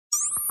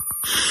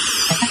Hey,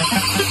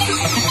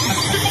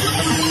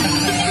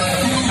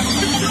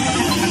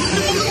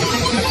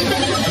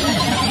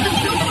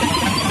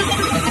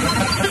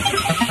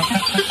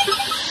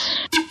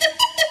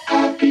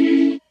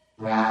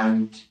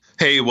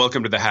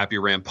 welcome to the Happy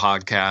Rant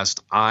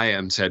podcast. I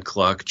am Ted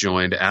Kluck,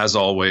 joined as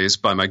always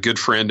by my good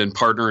friend and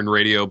partner in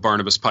radio,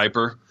 Barnabas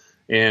Piper.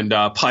 And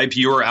Pipe,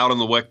 you are out on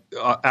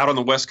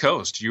the West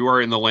Coast. You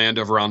are in the land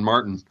of Ron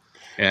Martin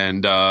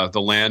and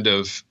the land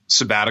of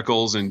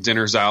sabbaticals and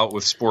dinners out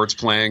with sports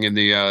playing in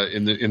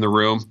the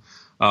room.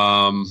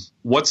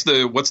 What's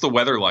the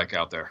weather like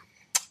out there?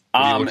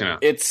 What are you looking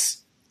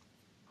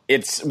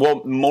at?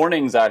 Well,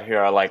 mornings out here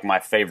are like my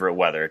favorite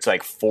weather. It's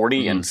like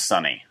 40 and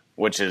sunny,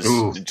 which is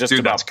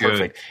about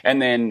perfect.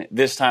 And then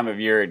this time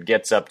of year, it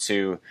gets up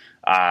to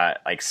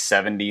like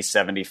 70,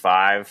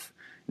 75,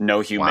 no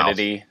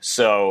humidity. Wow.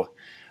 So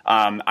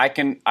I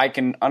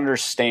can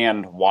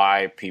understand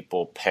why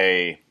people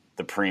pay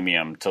the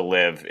premium to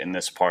live in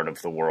this part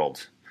of the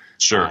world.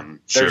 Sure.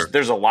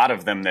 There's a lot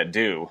of them that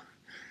do.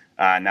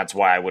 And that's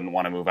why I wouldn't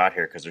want to move out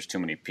here because there's too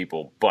many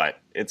people. But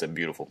it's a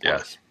beautiful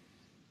place. Yeah.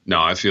 No,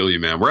 I feel you,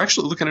 man. We're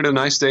actually looking at a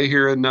nice day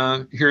here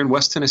in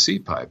West Tennessee,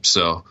 Pipe.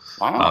 So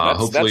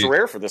wow, that's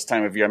rare for this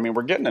time of year. I mean,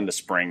 we're getting into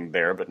spring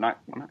there, but not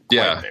quite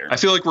there. I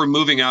feel like we're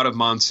moving out of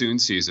monsoon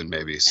season,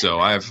 maybe. So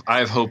I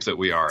have hope that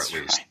we are at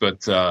least. Right.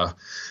 But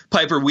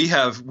Piper, we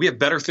have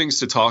better things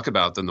to talk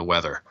about than the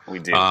weather. We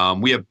do.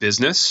 We have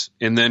business,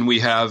 and then we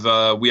have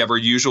our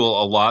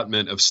usual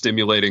allotment of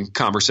stimulating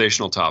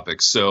conversational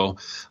topics. So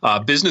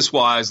business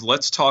wise,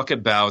 let's talk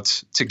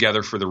about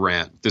Together for the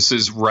Rant. This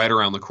is right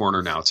around the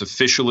corner now. It's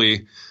officially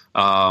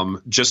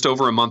just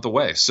over a month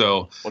away.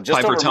 So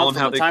Piper, tell them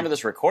how the time of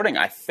this recording.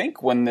 I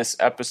think when this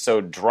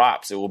episode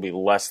drops, it will be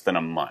less than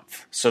a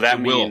month. So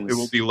that means it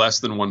will be less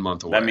than 1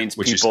 month away. That means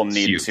people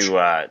need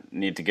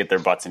to get their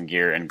butts in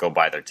gear and go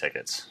buy their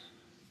tickets.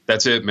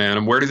 That's it, man.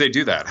 And where do they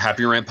do that?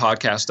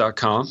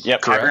 HappyRantPodcast.com?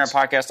 Yep,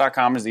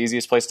 HappyRantPodcast.com is the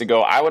easiest place to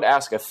go. I would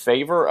ask a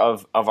favor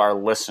of our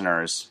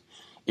listeners.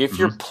 If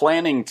you're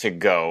planning to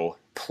go,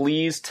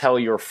 please tell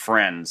your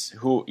friends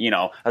who,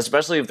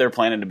 especially if they're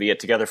planning to be at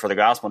Together for the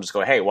Gospel, and just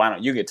go, hey, why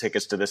don't you get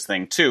tickets to this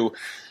thing too?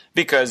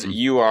 Because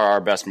you are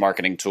our best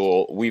marketing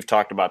tool. We've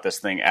talked about this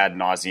thing ad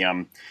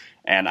nauseum,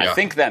 and I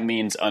think that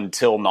means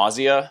until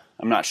nausea.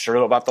 I'm not sure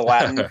about the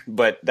Latin,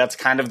 but that's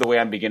kind of the way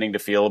I'm beginning to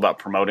feel about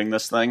promoting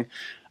this thing.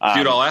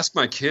 Dude, I'll ask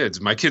my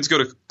kids. My kids go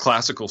to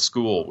classical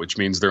school, which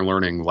means they're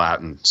learning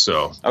Latin.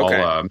 So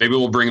maybe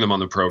we'll bring them on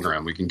the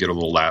program. We can get a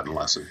little Latin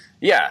lesson.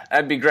 Yeah,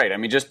 that'd be great. I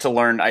mean, just to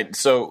learn.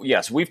 So,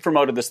 yes, we've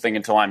promoted this thing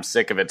until I'm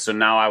sick of it. So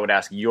now I would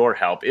ask your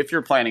help. If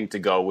you're planning to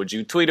go, would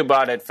you tweet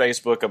about it,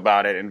 Facebook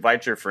about it,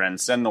 invite your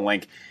friends, send the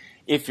link.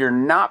 If you're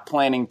not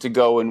planning to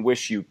go and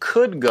wish you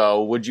could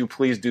go, would you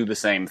please do the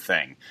same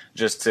thing?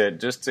 Just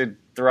to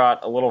throw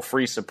out a little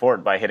free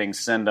support by hitting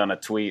send on a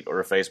tweet or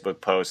a Facebook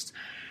post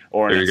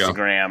or an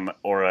Instagram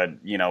or a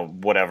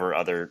whatever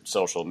other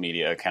social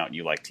media account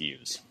you like to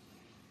use.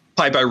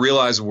 Pipe, I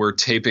realize we're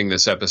taping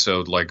this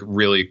episode like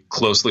really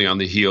closely on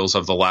the heels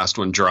of the last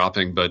one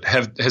dropping, but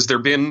has there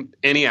been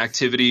any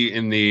activity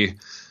in the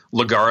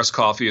Lagares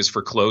Coffee is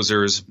for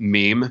Closers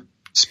meme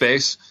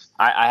space?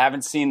 I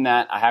haven't seen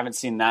that. I haven't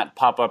seen that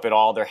pop up at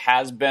all. There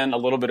has been a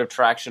little bit of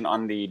traction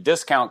on the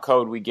discount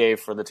code we gave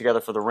for the Together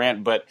for the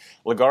Rant, but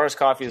Lagares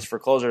Coffee is for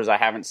Closers I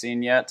haven't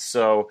seen yet.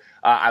 So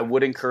I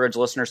would encourage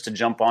listeners to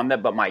jump on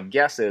that. But my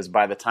guess is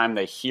by the time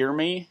they hear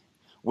me,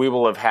 we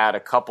will have had a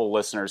couple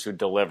listeners who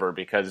deliver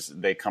because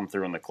they come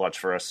through in the clutch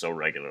for us so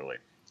regularly.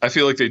 I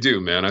feel like they do,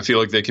 man. I feel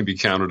like they can be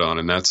counted on,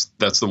 and that's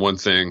the one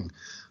thing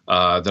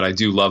that I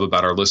do love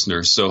about our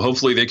listeners. So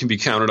hopefully they can be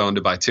counted on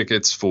to buy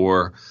tickets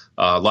for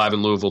Live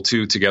in Louisville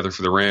 2, Together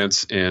for the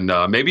Rant, and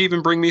maybe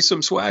even bring me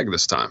some swag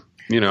this time.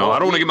 I don't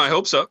want to get my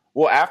hopes up.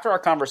 Well, after our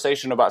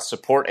conversation about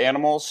support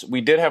animals,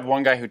 we did have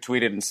one guy who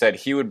tweeted and said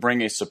he would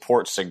bring a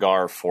support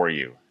cigar for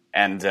you.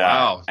 And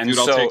wow, and dude,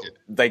 so I'll take it.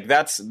 Like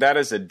that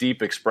is a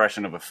deep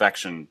expression of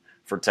affection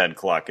for Ted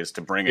Kluck, is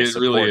to bring a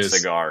support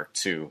cigar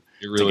to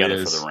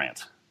Together for the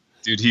Rant.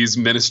 Dude, he's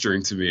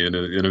ministering to me in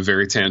a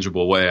very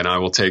tangible way, and I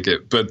will take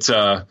it. But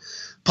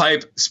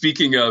Pipe,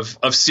 speaking of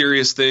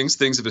serious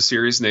things of a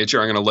serious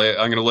nature, I'm gonna lay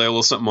a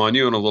little something on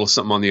you and a little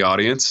something on the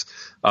audience.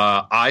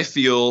 I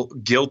feel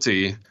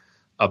guilty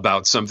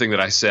about something that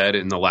I said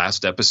in the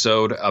last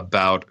episode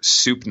about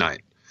Soup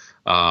Night.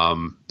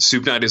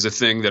 Soup Night is a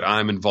thing that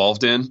I'm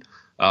involved in,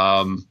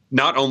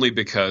 not only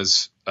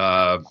because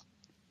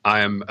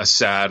I am a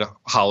sad,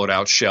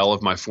 hollowed-out shell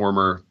of my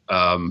former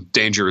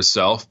dangerous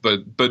self,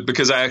 but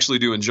because I actually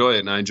do enjoy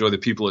it, and I enjoy the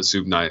people at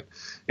Soup Night.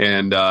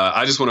 And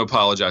I just want to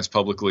apologize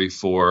publicly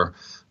for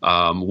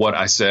what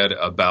I said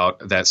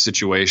about that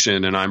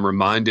situation. And I'm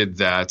reminded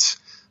that,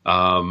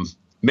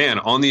 man,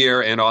 on the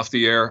air and off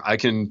the air, I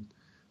can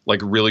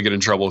really get in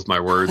trouble with my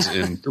words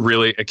and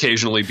really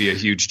occasionally be a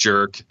huge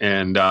jerk.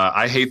 And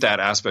I hate that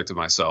aspect of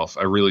myself.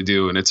 I really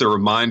do. And it's a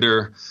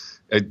reminder,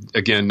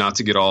 again, not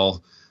to get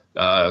all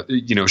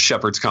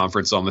shepherd's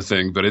conference on the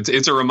thing, but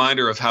it's a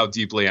reminder of how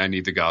deeply I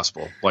need the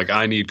gospel. Like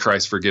I need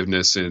Christ's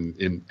forgiveness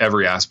in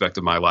every aspect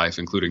of my life,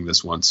 including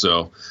this one.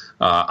 So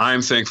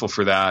I'm thankful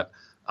for that.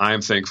 I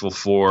am thankful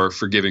for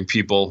forgiving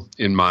people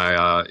in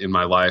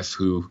my life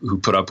who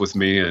put up with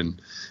me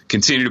and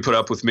continue to put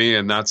up with me,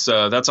 and that's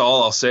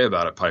all I'll say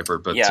about it, Piper.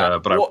 But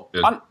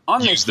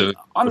on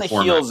the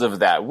heels of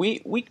that,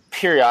 we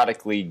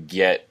periodically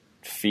get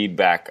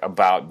feedback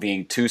about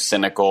being too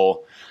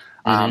cynical.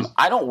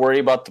 I don't worry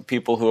about the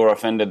people who are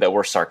offended that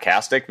we're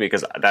sarcastic,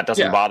 because that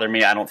doesn't bother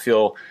me. I don't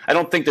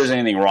think there's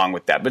anything wrong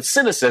with that. But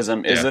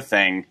cynicism is a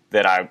thing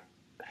that I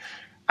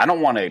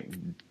don't want to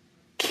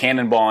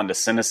cannonball into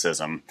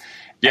cynicism.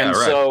 Yeah, and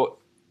so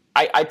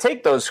I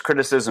take those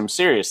criticisms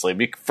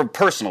seriously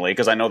personally,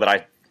 because I know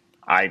that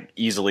I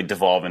easily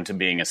devolve into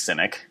being a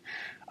cynic.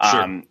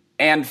 Sure.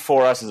 And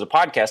for us as a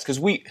podcast, because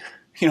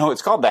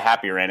it's called the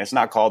happy rant. It's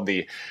not called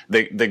the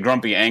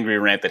grumpy, angry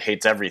rant that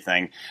hates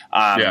everything,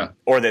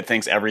 or that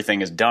thinks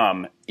everything is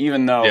dumb.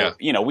 Even though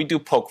we do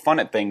poke fun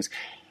at things,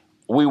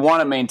 we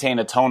want to maintain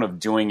a tone of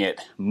doing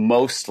it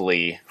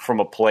mostly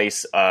from a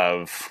place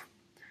of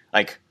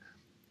like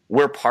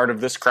we're part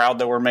of this crowd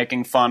that we're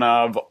making fun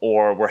of,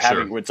 or we're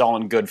having it's all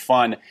in good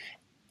fun.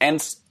 And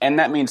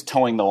that means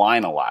towing the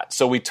line a lot.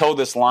 So we tow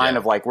this line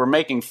of like we're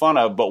making fun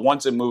of, but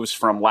once it moves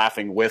from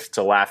laughing with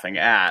to laughing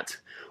at,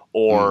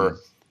 or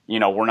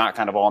we're not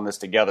kind of all in this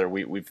together,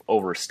 we've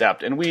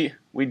overstepped. And we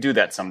do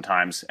that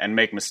sometimes and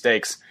make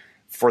mistakes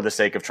for the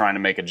sake of trying to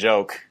make a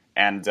joke.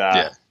 And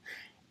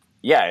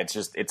it's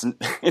just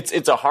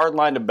it's a hard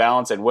line to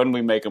balance. And when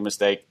we make a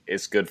mistake,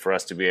 it's good for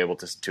us to be able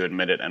to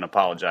admit it and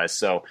apologize.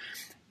 So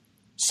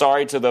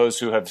sorry to those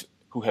who have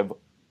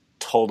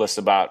told us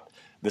about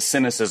the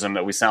cynicism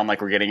that we sound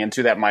like we're getting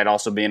into. That might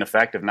also be an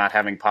effect of not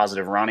having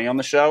Positive Ronnie on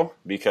the show,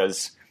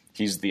 because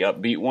he's the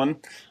upbeat one.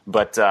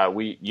 But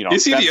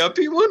is he the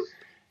upbeat one?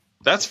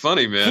 That's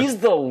funny, man. He's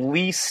the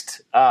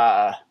least.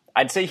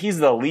 I'd say he's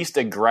the least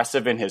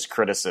aggressive in his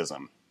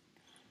criticism.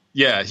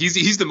 Yeah,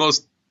 he's the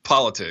most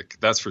politic.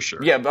 That's for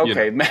sure. Yeah.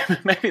 Okay.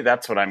 Maybe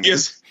that's what I mean.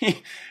 Yes.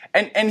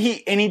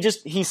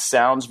 He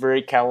sounds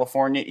very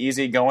California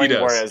easygoing,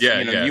 whereas you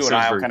and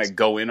I will kind of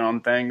go in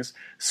on things.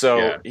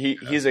 So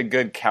he's a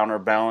good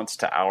counterbalance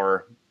to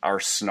our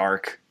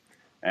snark.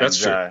 And,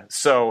 that's true.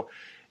 So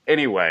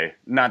anyway,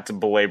 not to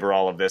belabor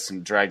all of this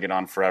and drag it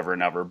on forever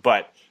and ever,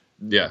 but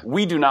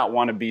we do not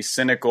want to be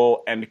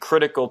cynical and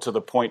critical to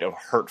the point of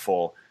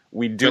hurtful.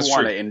 We do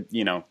want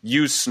to,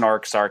 use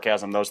snark,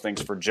 sarcasm, those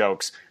things for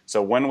jokes.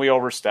 So when we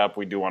overstep,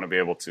 we do want to be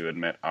able to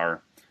admit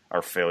our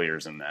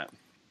failures in that.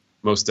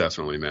 Most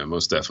definitely, man.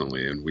 Most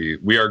definitely. And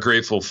we are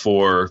grateful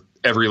for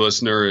every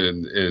listener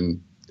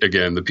and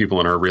again, the people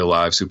in our real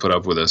lives who put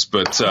up with us,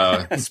 but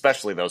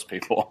especially those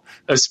people.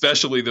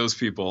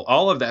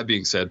 All of that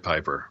being said,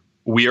 Piper,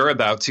 we are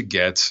about to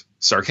get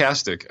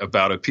sarcastic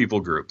about a people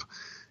group.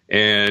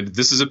 And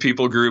this is a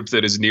people group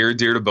that is near and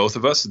dear to both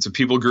of us. It's a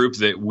people group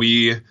that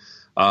we,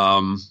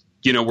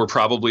 were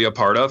probably a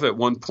part of at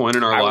one point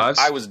in our lives.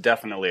 I was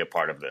definitely a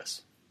part of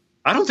this.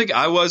 I don't think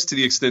I was to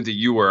the extent that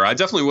you were. I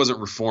definitely wasn't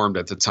Reformed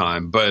at the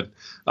time, but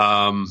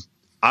I'm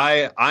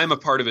a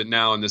part of it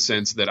now in the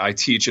sense that I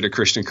teach at a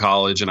Christian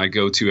college and I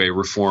go to a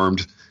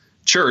Reformed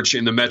church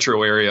in the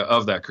metro area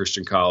of that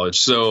Christian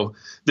college. So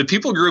the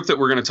people group that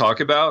we're going to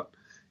talk about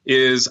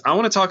is I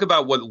want to talk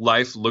about what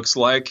life looks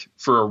like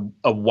for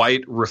a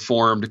white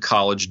Reformed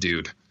college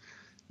dude,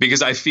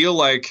 because I feel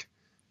like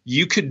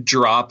you could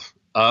drop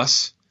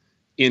us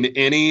in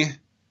any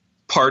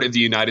part of the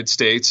United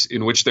States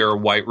in which there are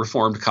white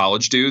Reformed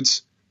college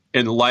dudes,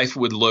 and life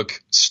would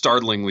look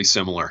startlingly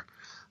similar.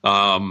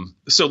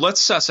 So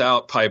let's suss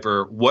out,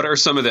 Piper, what are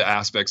some of the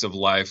aspects of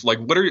life? Like,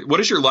 what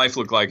does your life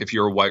look like if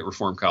you're a white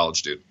Reformed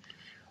college dude?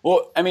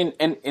 Well, I mean,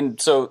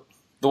 and so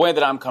the way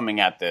that I'm coming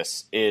at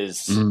this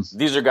is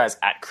these are guys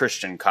at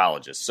Christian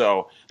colleges.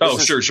 So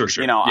sure.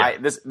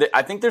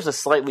 I think there's a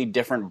slightly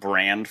different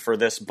brand for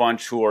this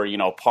bunch who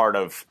are, part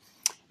of,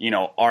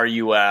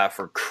 RUF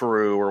or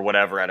Cru or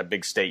whatever at a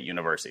big state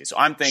university. So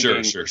I'm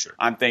thinking,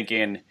 I'm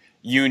thinking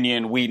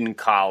Union, Wheaton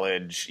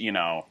College,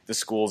 the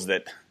schools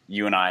that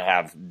you and I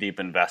have deep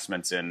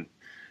investments in,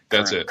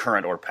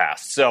 current or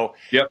past. So,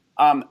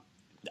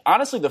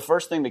 honestly, the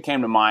first thing that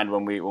came to mind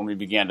when we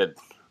began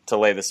to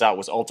lay this out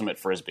was Ultimate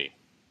Frisbee.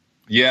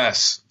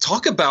 Yes,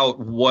 talk about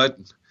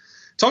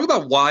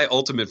why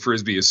Ultimate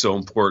Frisbee is so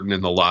important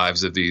in the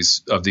lives of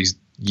these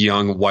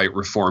young white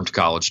Reformed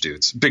college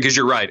dudes. Because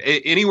you're right,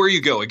 anywhere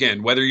you go,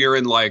 again, whether you're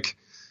in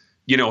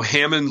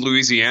Hammond,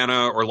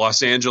 Louisiana, or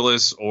Los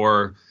Angeles,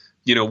 or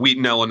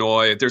Wheaton,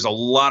 Illinois, there's a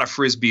lot of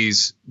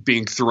Frisbees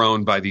being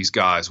thrown by these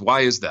guys.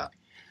 Why is that?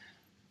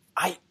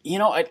 I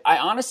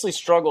honestly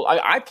struggled.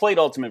 I played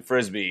Ultimate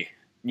Frisbee.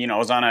 I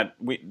was on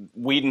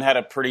Wheaton had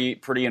a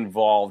pretty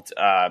involved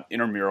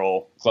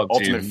intramural club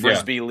Ultimate team,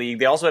 Frisbee league.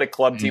 They also had a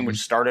club team which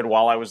started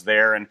while I was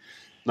there, and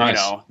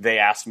nice. They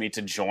asked me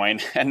to join.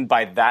 And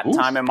by that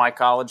time in my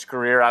college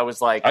career, I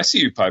was like, I see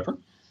you, Piper.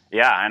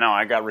 Yeah, I know.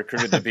 I got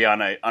recruited to be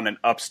on an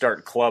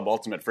upstart club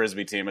ultimate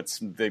frisbee team.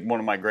 It's one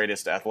of my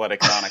greatest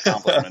athletic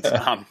non-accomplishments.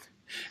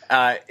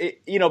 By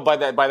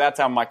that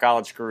time in my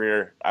college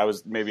career, I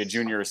was maybe a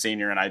junior or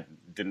senior, and I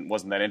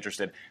wasn't that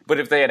interested. But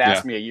if they had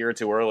asked me a year or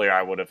two earlier,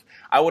 I would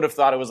have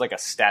thought it was like a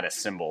status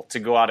symbol to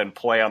go out and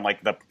play on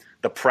like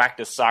the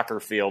practice soccer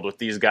field with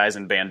these guys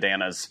in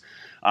bandanas.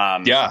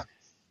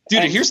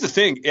 Dude, and here's the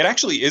thing. It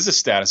actually is a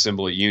status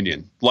symbol at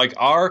Union. Like,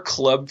 our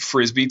club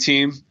frisbee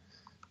team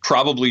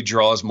probably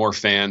draws more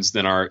fans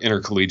than our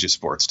intercollegiate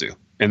sports do.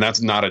 And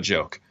that's not a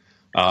joke.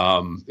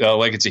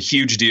 It's a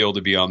huge deal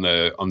to be on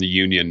the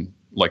Union,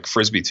 like,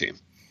 frisbee team.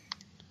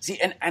 See,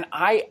 and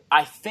I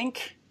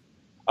think,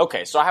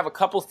 okay, so I have a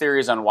couple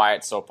theories on why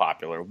it's so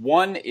popular.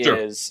 One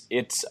is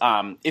it's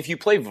if you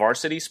play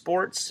varsity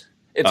sports,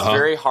 it's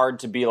very hard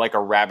to be like a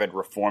rabid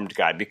reformed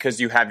guy because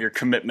you have your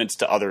commitments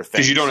to other things.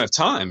 Because you don't have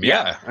time.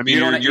 Yeah. I mean,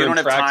 you don't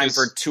have practice.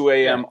 time for 2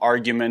 a.m.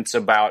 arguments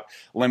about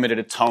limited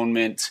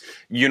atonement.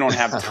 You don't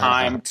have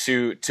time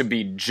to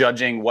be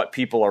judging what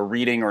people are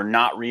reading or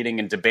not reading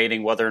and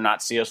debating whether or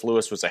not C.S.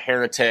 Lewis was a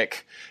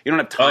heretic. You don't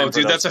have time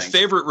for those that's things. A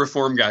favorite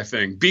reformed guy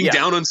thing. Being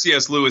down on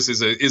C.S. Lewis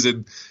is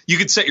a you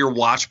could set your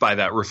watch by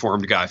that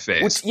reformed guy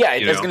phase.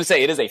 I was going to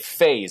say it is a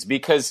phase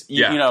because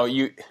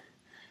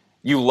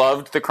you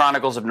loved the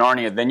Chronicles of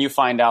Narnia. Then you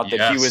find out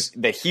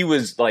that he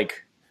was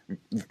like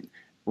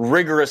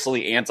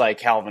rigorously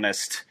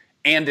anti-Calvinist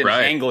and an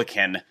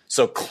Anglican.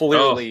 So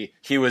clearly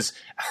he was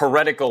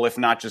heretical, if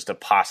not just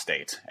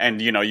apostate. And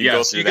you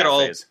go through that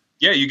phase.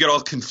 Yeah, you get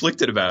all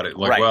conflicted about it.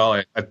 Like,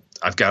 well,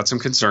 I've got some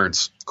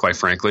concerns, quite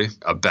frankly,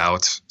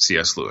 about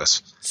C.S.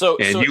 Lewis.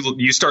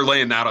 You start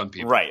laying that on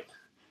people, right?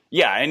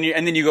 Yeah,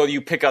 and then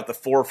you pick out the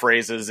 4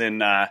 phrases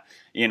in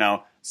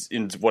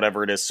in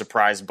whatever it is,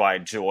 surprised by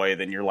joy,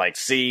 then you're like,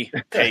 see,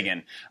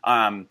 pagan.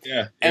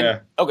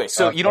 Okay,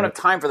 so you don't have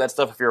time for that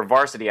stuff if you're a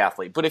varsity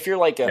athlete. But if you're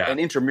like an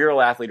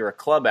intramural athlete or a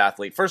club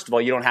athlete, first of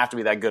all, you don't have to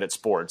be that good at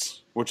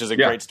sports, which is a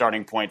great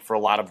starting point for a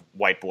lot of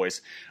white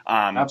boys.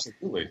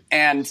 Absolutely.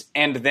 And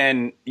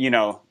then,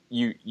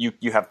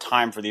 you have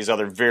time for these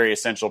other very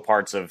essential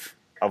parts of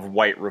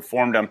white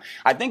reformdom.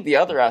 I think the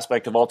other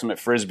aspect of Ultimate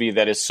Frisbee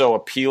that is so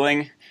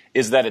appealing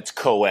is that it's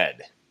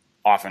co-ed.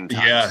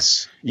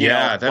 Oftentimes.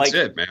 Yes. That's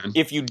it, man.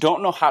 If you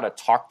don't know how to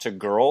talk to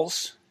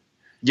girls.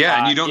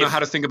 And you don't know how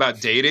to think about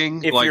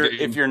dating.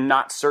 If you're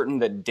not certain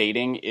that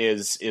dating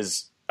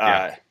is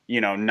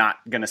not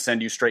going to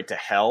send you straight to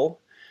hell,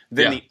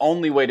 then the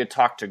only way to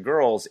talk to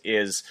girls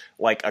is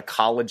like a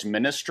college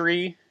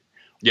ministry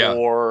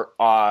or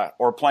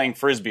playing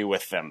Frisbee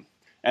with them.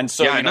 And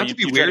so, not to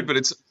be weird, but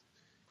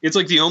it's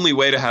like the only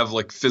way to have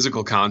like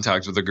physical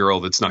contact with a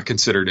girl that's not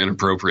considered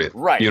inappropriate.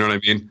 Right. You know what I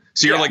mean?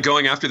 So you're like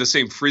going after the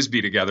same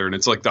Frisbee together and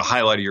it's like the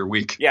highlight of your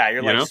week. Yeah.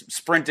 You're like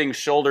sprinting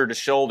shoulder to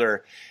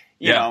shoulder,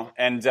 you know,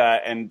 and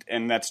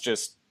that's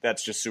just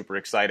super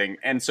exciting.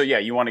 And so,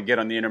 you want to get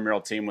on the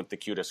intramural team with the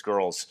cutest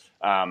girls.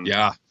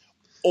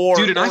 Or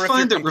Dude, I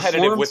find that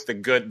competitive with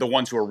the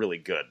ones who are really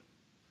good.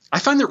 I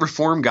find that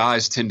reform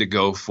guys tend to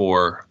go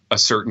for a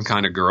certain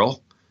kind of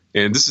girl.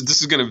 And this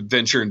is going to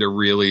venture into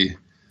really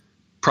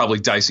probably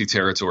dicey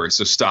territory,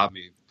 so stop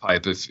me,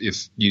 Pipe,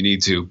 if you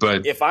need to.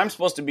 But if I'm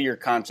supposed to be your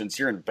conscience,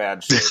 you're in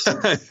bad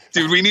shape.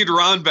 Dude, we need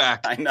Ron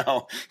back. I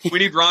know. We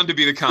need Ron to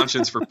be the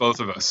conscience for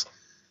both of us.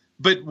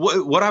 But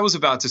what I was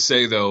about to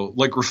say, though,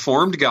 like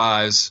reformed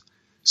guys,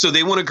 so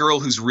they want a girl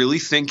who's really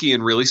thinky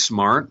and really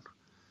smart.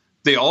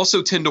 They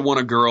also tend to want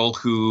a girl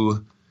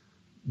who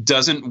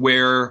doesn't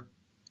wear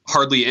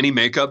hardly any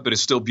makeup but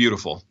is still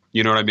beautiful.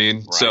 You know what I mean?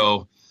 Right.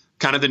 So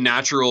kind of the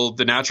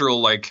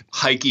natural like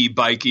hikey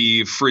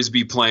bikey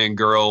Frisbee playing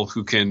girl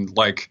who can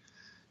like,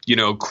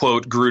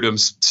 quote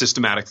Grudem's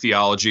systematic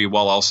theology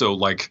while also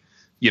like,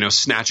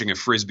 snatching a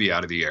Frisbee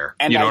out of the air.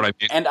 And you know what I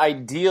mean? And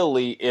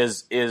ideally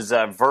is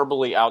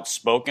verbally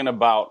outspoken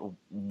about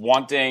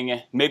wanting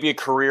maybe a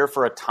career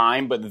for a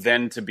time, but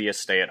then to be a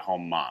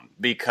stay-at-home mom.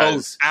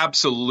 Because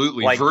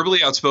absolutely.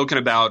 Verbally outspoken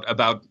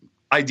about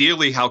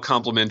ideally how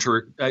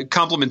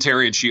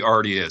complementarian she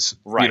already is.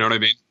 Right. You know what I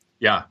mean?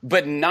 Yeah.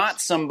 But not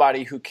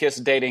somebody who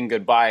kissed dating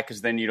goodbye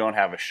because then you don't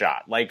have a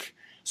shot.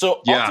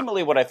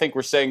 Ultimately what I think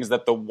we're saying is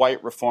that the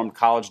white reformed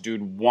college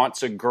dude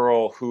wants a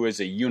girl who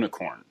is a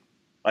unicorn.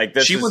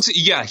 He wants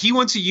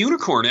a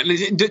unicorn.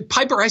 And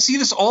Piper, I see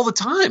this all the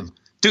time.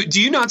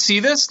 Do you not see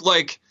this?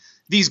 Like,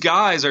 these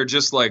guys are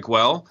just like,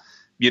 well,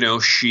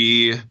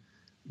 she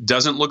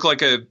doesn't look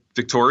like a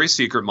Victoria's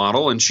Secret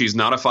model and she's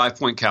not a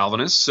 5-point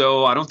Calvinist.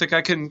 So I don't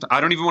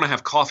even want to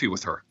have coffee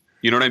with her.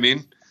 You know what I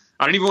mean?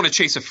 I don't even want to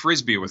chase a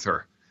Frisbee with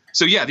her.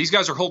 So these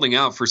guys are holding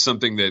out for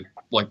something that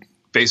like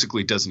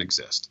basically doesn't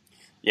exist.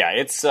 Yeah,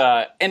 it's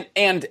and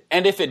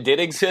if it did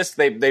exist,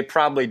 they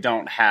probably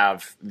don't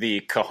have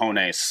the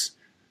cojones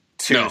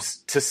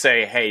to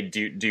say, hey,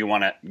 do you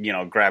want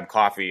to grab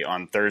coffee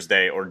on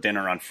Thursday or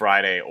dinner on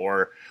Friday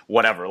or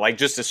whatever? Like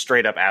just to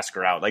straight up ask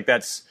her out. Like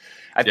that's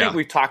I think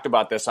we've talked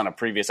about this on a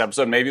previous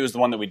episode. Maybe it was the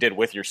one that we did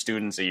with your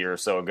students a year or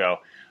so ago.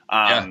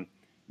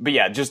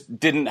 But just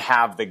didn't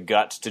have the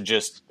guts to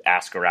just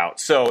ask her out.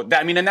 So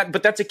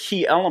but that's a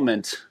key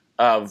element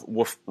of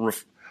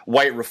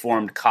white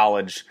reformed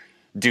college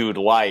dude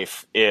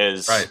life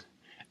is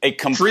a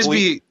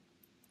complete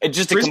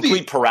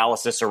complete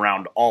paralysis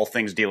around all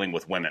things dealing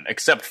with women,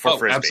 except for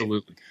Frisbee.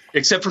 Absolutely.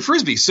 Except for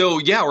Frisbee. So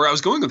yeah, where I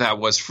was going with that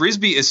was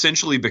Frisbee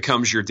essentially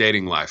becomes your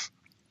dating life.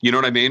 You know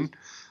what I mean?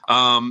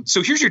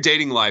 So here's your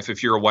dating life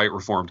if you're a white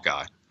reformed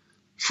guy.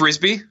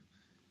 Frisbee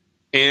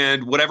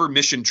and whatever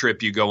mission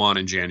trip you go on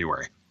in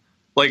January.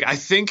 Like, I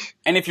think,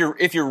 and if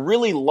you're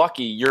really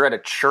lucky, you're at a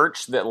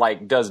church that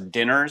like does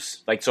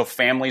dinners, like so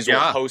families will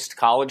host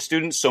college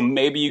students. So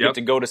maybe you get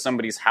to go to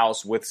somebody's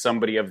house with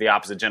somebody of the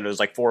opposite gender. There's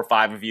like 4 or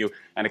 5 of you,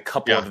 and a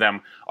couple of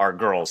them are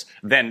girls.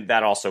 Then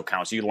that also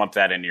counts. You lump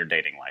that into your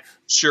dating life.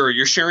 Sure,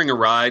 you're sharing a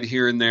ride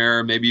here and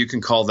there. Maybe you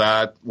can call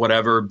that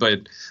whatever.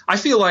 But I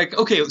feel like,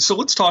 okay, so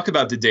let's talk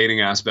about the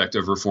dating aspect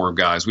of reformed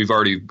guys. We've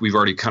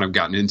already kind of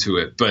gotten into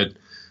it, but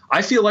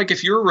I feel like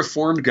if you're a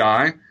reformed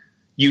guy,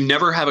 you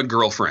never have a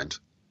girlfriend.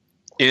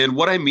 And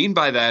what I mean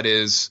by that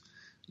is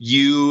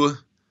you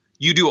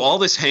do all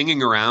this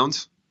hanging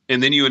around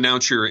and then you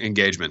announce your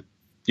engagement.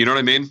 You know what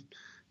I mean?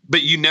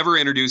 But you never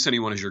introduce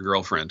anyone as your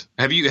girlfriend.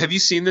 Have you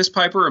seen this,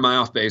 Piper, or am I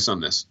off base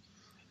on this?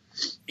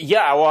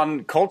 Yeah,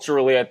 well,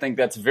 culturally, I think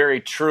that's very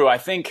true. I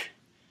think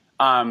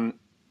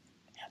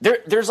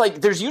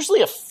there's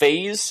usually a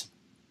phase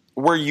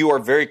where you are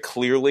very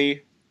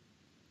clearly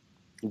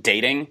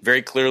dating,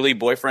 very clearly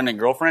boyfriend and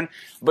girlfriend,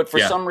 but for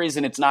some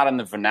reason it's not in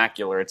the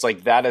vernacular. It's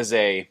like that's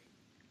a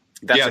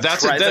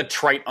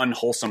trite,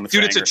 unwholesome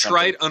thing. Dude, it's a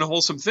trite,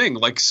 unwholesome thing.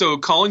 Like, so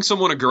calling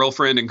someone a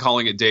girlfriend and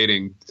calling it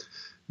dating,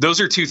 those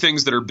are two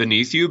things that are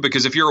beneath you,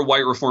 because if you're a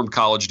white reformed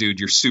college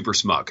dude, you're super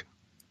smug,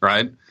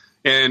 right?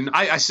 And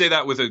I say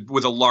that with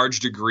a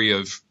large degree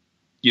of,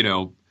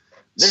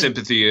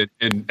 sympathy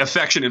and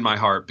affection in my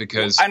heart,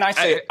 because and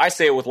I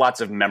say it with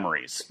lots of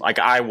memories. Like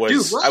I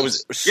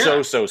was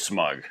so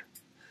smug.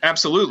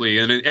 Absolutely.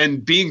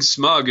 And being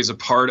smug is a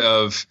part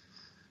of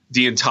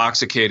the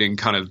intoxicating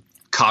kind of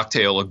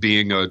cocktail of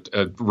being a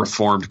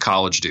reformed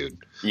college dude.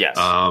 Yes.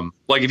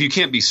 Like if you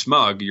can't be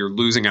smug, you're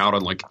losing out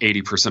on like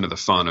 80% of the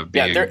fun of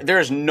being. Yeah, there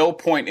is no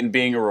point in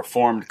being a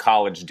reformed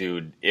college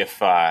dude if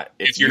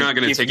you're not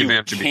going to take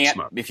advantage of being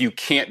smug. If you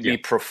can't be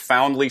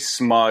profoundly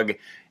smug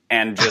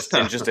and just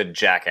a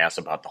jackass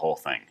about the whole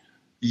thing.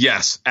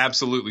 Yes,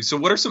 absolutely. So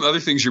what are some other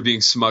things you're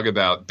being smug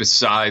about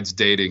besides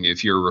dating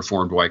if you're a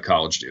reformed white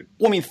college dude?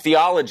 Well, I mean,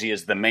 theology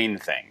is the main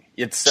thing.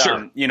 It's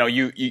sure.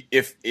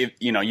 If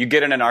you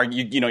get in an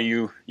argument,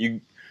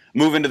 you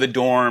move into the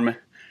dorm,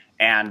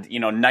 and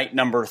night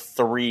number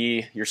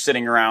 3 you're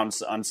sitting around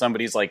on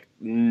somebody's like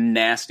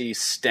nasty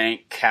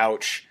stank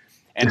couch,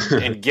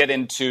 and get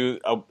into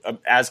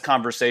as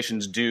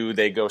conversations do,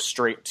 they go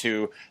straight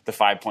to the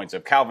 5 points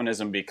of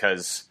Calvinism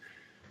because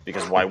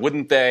why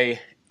wouldn't they?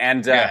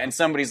 And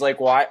somebody's like,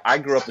 well, I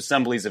grew up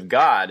Assemblies of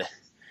God,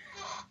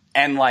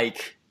 and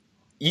like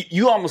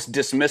you almost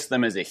dismiss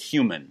them as a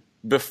human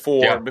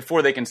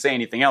before they can say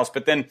anything else.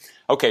 But then,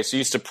 okay, so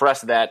you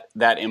suppress that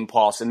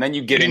impulse, and then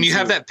you get into... you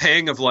have that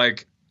pang of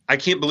like, I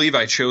can't believe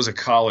I chose a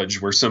college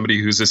where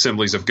somebody whose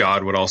Assemblies of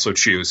God would also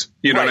choose.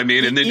 You know what I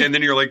mean? And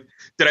then you're like,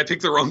 did I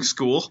pick the wrong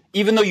school?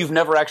 Even though you've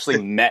never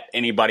actually met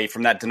anybody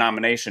from that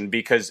denomination,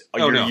 because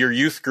your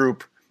youth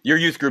group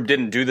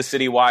didn't do the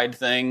citywide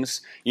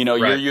things.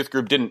 Your youth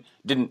group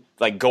didn't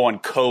like go on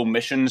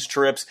co-missions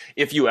trips.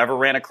 If you ever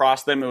ran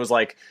across them, it was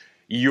like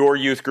your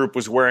youth group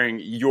was wearing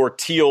your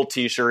teal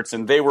T-shirts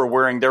and they were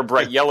wearing their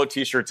bright yellow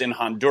T-shirts in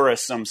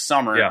Honduras some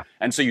summer. Yeah.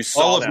 And so you saw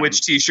all of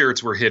which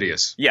T-shirts were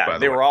hideous. Yeah,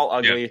 they were all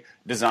ugly,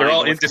 designed. They're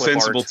all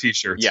indefensible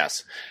T-shirts.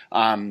 Yes.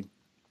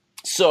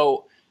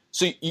 So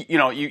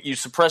you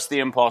suppress the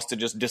impulse to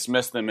just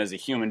dismiss them as a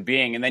human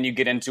being, and then you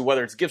get into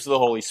whether it's gifts of the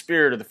Holy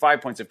Spirit or the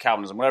 5 points of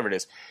Calvinism, whatever it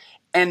is,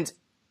 and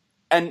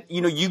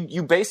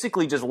you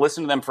basically just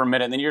listen to them for a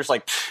minute, and then you're just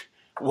like,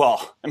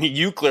 well, I mean,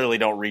 you clearly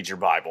don't read your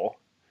Bible,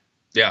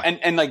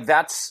 and like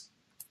that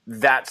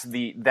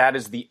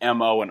is the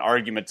MO and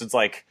arguments. It's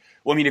like,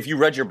 well, I mean, if you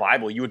read your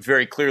Bible, you would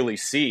very clearly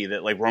see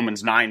that like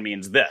Romans 9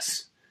 means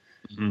this.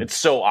 Mm-hmm. It's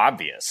so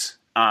obvious,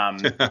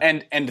 and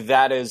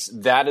that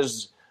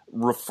is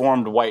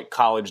reformed white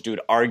college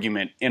dude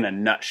argument in a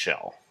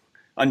nutshell.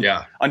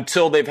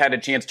 Until they've had a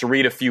chance to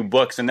read a few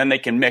books, and then they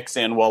can mix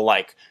in, well,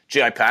 like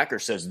J.I. Packer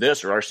says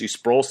this or R.C.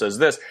 Sproul says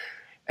this,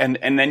 and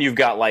then you've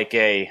got like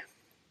a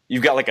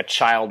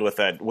child with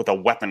a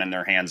weapon in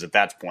their hands at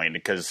that point,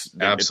 because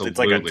it's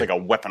like a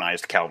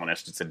weaponized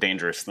Calvinist. It's a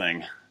dangerous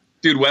thing.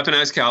 Dude,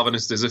 weaponized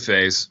Calvinist is a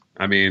phase.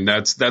 I mean,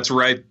 that's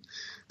right.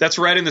 That's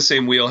right in the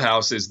same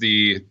wheelhouse as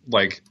the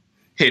like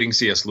hating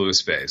C.S.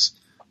 Lewis phase.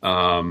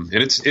 And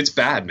it's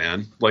bad,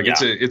 man. Like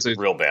it's a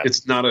real bad.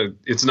 It's not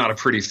a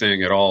pretty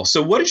thing at all.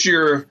 So what is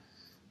your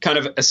kind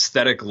of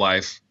aesthetic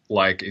life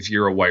like if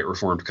you're a white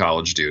reformed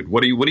college dude?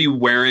 What are you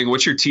wearing?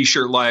 What's your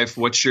t-shirt life?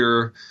 What's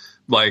your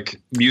like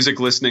music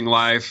listening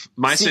life?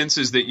 My sense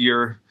is that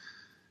you're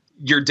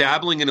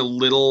dabbling in a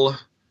little,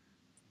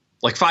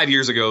 like 5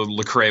 years ago,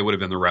 Lecrae would have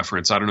been the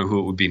reference. I don't know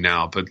who it would be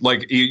now, but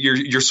like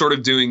you're sort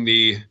of doing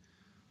the,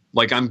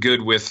 like, I'm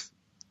good with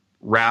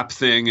rap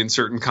thing in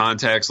certain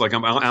contexts. Like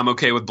I'm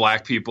okay with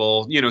black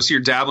people, so you're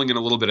dabbling in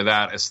a little bit of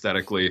that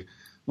aesthetically.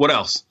 What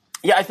else?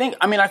 Yeah, I think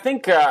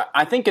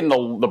in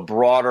the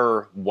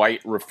broader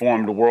white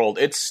reformed world,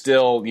 it's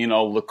still,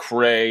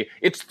 Lecrae,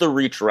 it's the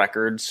Reach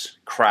Records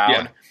crowd.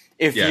 Yeah.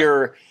 If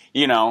you're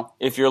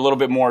a little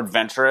bit more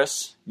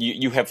adventurous,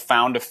 you have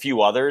found a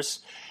few others.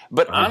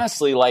 But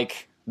honestly,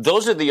 like,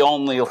 those are the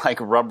only, like,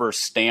 rubber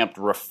stamped,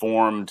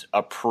 reformed,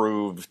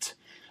 approved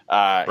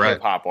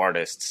hip hop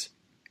artists.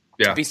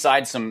 Yeah.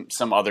 Besides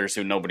some others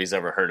who nobody's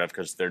ever heard of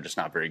because they're just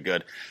not very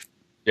good.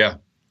 Yeah.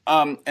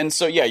 And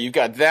so, yeah, you've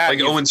got that.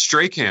 Like Owen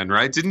Strachan,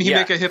 right? Didn't he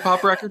make a hip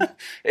hop record?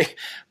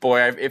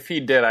 Boy, if he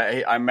did,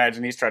 I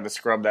imagine he's tried to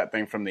scrub that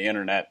thing from the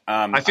internet.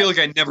 I feel like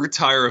I never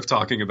tire of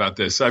talking about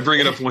this. I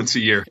bring it up once a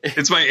year.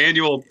 It's my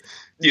annual,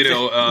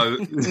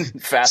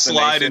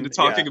 slide into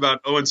talking about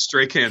Owen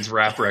Strachan's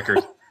rap record.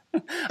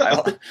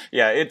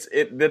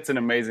 That's an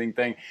amazing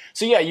thing.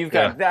 So yeah, you've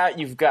got that.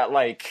 You've got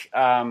like,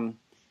 but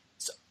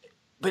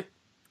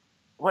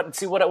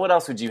what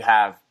else would you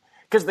have?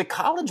 Because the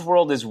college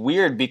world is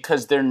weird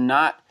because they're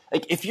not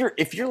like if you're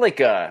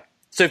like a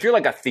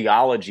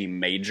theology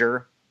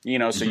major,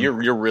 so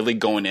you're really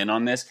going in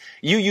on this.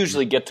 You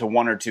usually get to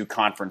one or two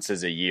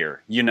conferences a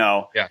year. You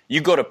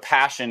go to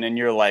Passion and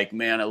you're like,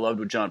 man, I loved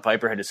what John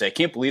Piper had to say. I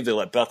can't believe they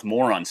let Beth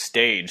Moore on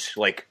stage.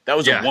 Like that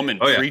was a woman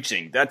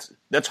preaching. That's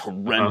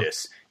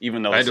horrendous.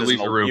 Even though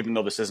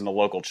this isn't a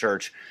local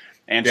church,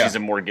 and she's a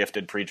more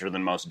gifted preacher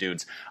than most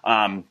dudes.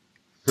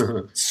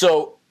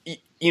 So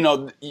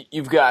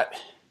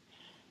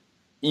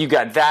you've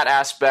got that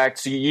aspect.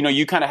 So,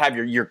 you kind of have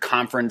your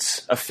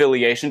conference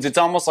affiliations. It's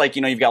almost like,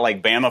 you've got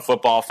like Bama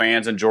football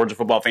fans and Georgia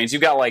football fans.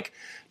 You've got like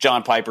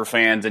John Piper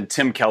fans and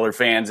Tim Keller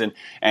fans and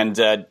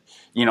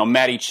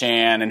Matty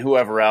Chan and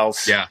whoever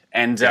else. Yeah.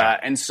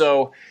 And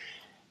so,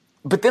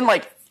 but then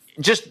like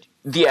just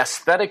the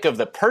aesthetic of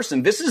the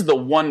person, this is the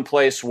one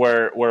place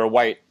where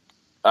white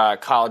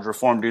college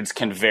reform dudes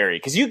can vary,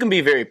 because you can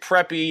be very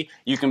preppy,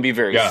 you can be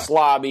very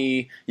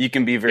slobby, you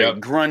can be very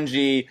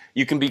grungy,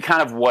 you can be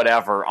kind of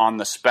whatever on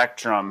the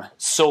spectrum,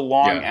 so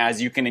long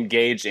as you can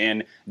engage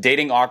in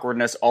dating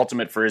awkwardness,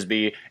 ultimate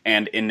frisbee,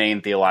 and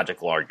inane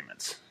theological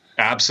arguments.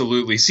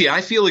 Absolutely. See,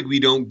 I feel like we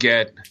don't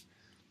get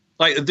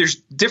there's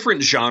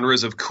different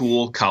genres of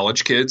cool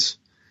college kids,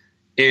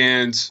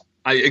 and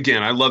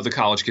I love the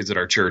college kids at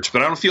our church,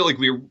 but I don't feel like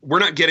we're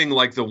not getting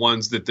like the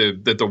ones that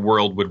the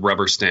world would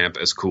rubber stamp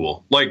as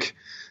cool. Like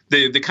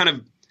the kind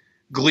of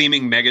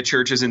gleaming mega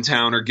churches in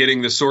town are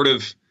getting the sort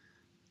of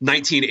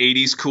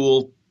 1980s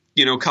cool,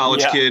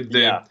 college kid.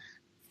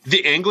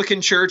 The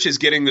Anglican church is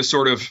getting the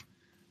sort of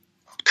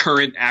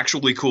current,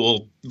 actually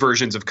cool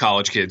versions of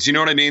college kids. You know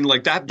what I mean?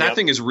 Like that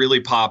thing is really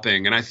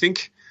popping. And I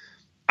think,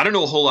 I don't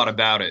know a whole lot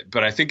about it,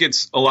 but I think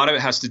a lot of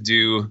it has to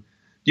do,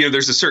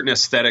 there's a certain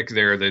aesthetic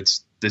there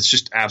that's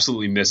just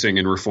absolutely missing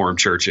in Reformed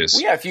churches.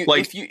 Well, yeah,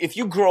 if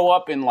you grow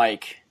up in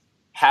like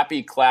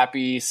happy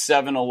clappy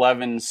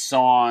 7-Eleven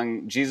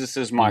song Jesus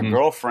is my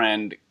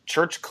girlfriend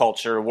church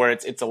culture where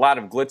it's a lot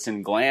of glitz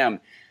and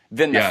glam,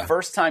 then the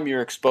first time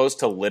you're exposed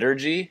to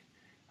liturgy,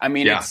 I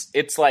mean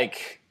it's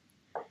like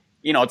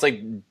it's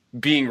like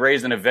being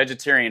raised in a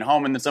vegetarian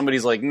home, and then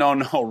somebody's like, no,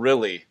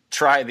 really,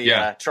 try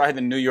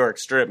the New York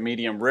strip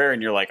medium rare,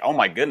 and you're like, oh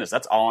my goodness,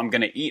 that's all I'm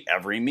going to eat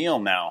every meal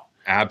now.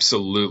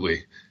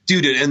 Absolutely.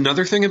 Dude,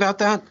 another thing about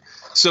that.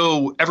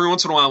 So every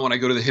once in a while when I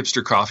go to the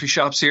hipster coffee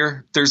shops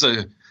here, there's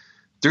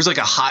like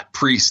a hot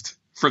priest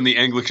from the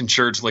Anglican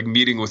church, like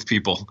meeting with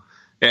people,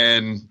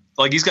 and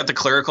like he's got the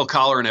clerical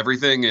collar and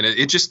everything. And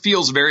it just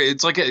feels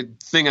it's like a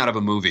thing out of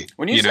a movie.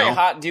 When you say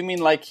hot, do you mean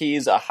like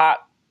he's a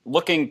hot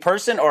looking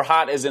person, or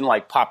hot as in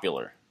like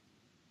popular?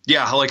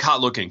 Yeah. Like hot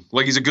looking,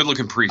 like he's a good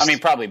looking priest. I mean,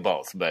 probably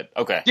both, but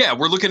okay. Yeah.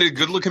 We're looking at a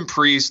good looking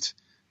priest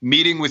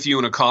meeting with you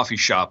in a coffee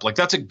shop. Like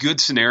that's a good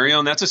scenario.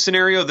 And that's a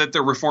scenario that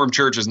the Reformed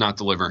Church is not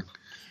delivering,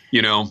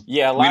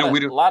 Yeah. A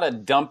lot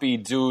of dumpy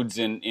dudes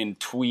in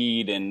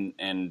tweed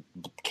and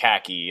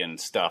khaki and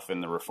stuff in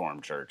the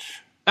Reformed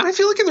Church. And I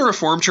feel like in the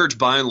Reformed Church,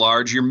 by and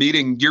large, you're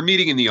meeting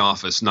in the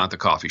office, not the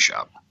coffee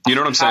shop. You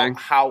know what I'm saying?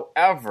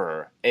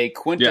 However, a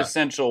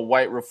quintessential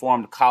white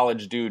Reformed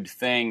college dude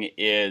thing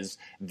is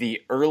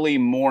the early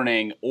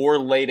morning or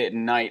late at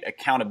night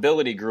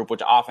accountability group,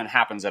 which often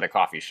happens at a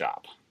coffee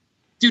shop.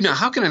 Dude, now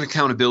how can an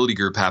accountability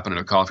group happen in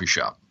a coffee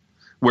shop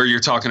where you're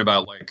talking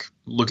about like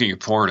looking at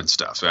porn and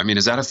stuff? I mean,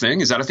 is that a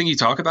thing? Is that a thing you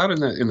talk about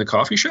in the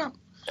coffee shop?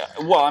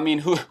 Well, I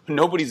mean,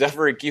 nobody's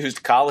ever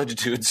accused college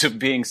dudes of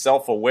being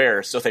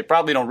self-aware, so they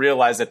probably don't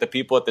realize that the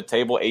people at the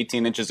table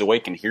 18 inches away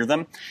can hear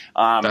them.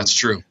 That's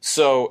true.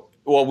 So,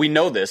 well, we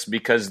know this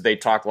because they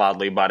talk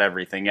loudly about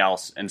everything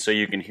else, and so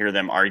you can hear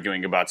them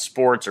arguing about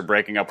sports or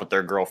breaking up with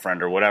their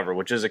girlfriend or whatever,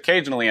 which is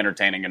occasionally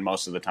entertaining and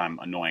most of the time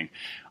annoying.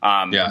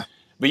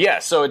 But yeah,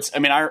 so it's. I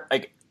mean,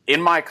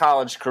 in my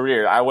college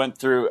career, I went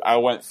through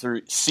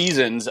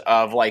seasons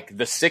of like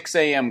the 6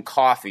 a.m.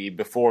 coffee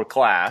before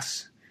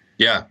class.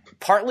 Yeah.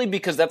 Partly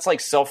because that's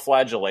like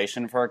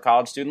self-flagellation for a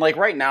college student. Like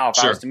right now, if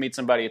I was to meet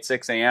somebody at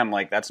 6 a.m.,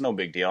 like that's no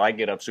big deal. I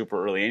get up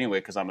super early anyway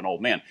because I'm an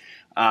old man.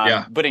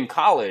 But in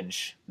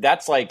college,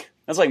 that's like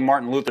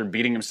Martin Luther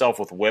beating himself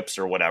with whips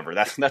or whatever.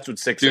 That's what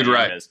 6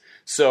 a.m. is.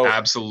 So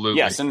absolutely.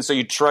 Yes, and so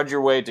you trudge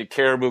your way to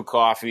Caribou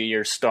Coffee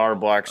or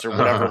Starbucks or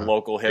whatever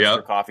local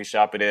hipster coffee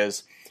shop it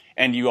is,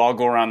 and you all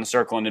go around in a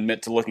circle and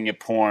admit to looking at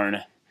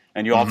porn,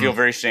 and you all feel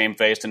very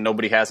shamefaced, and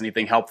nobody has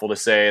anything helpful to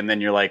say, and then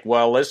you're like,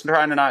 well, let's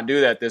try to not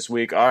do that this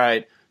week. All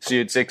right, see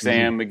you at 6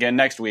 a.m. again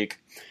next week.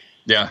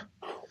 Yeah.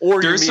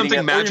 Or there's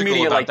something magical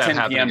about like that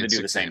 10 p.m. to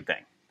do the same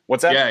thing.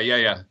 What's that?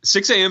 Yeah.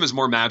 6 a.m. is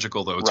more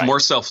magical, though. It's more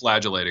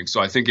self-flagellating.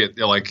 So I think it,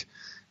 like,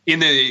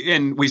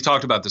 and we've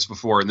talked about this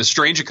before, in the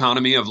strange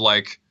economy of,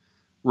 like,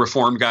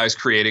 reformed guys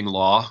creating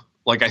law,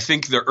 like, I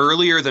think the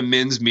earlier the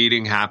men's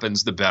meeting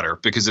happens, the better,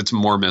 because it's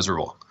more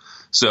miserable.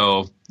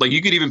 So, like,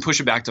 you could even push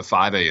it back to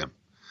 5 a.m.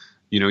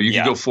 You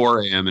could go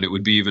 4 a.m. and it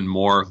would be even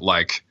more,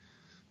 like,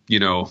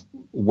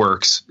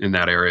 works in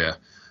that area.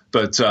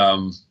 But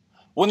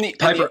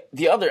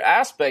the other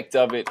aspect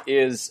of it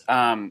is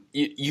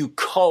you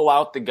cull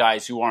out the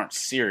guys who aren't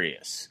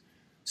serious.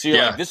 So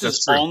you're like, this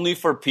is only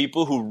for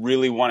people who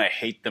really want to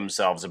hate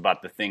themselves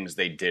about the things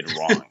they did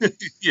wrong.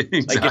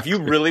 Exactly. Like, if you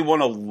really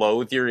want to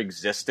loathe your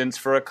existence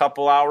for a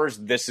couple hours,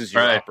 this is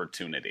your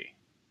opportunity.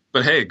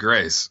 But hey,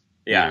 grace.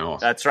 Yeah,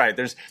 that's right.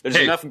 There's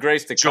enough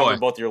grace to cover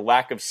both your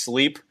lack of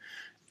sleep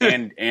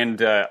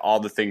and all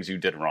the things you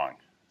did wrong.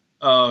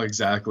 Oh,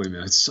 exactly,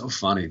 man. It's so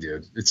funny,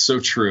 dude. It's so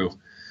true.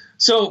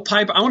 So,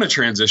 Pipe, I want to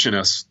transition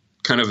us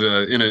kind of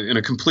in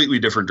a completely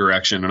different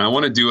direction, and I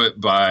want to do it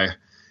by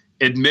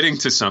admitting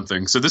to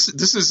something. So this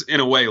is in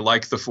a way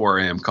like the 4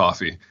 a.m.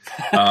 coffee.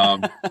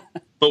 But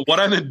what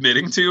I'm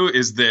admitting to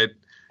is that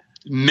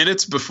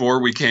minutes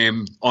before we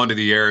came onto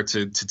the air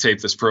to tape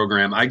this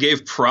program, I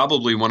gave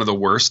probably one of the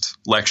worst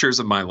lectures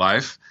of my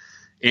life,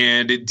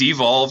 and it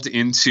devolved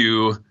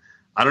into,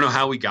 I don't know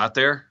how we got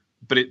there,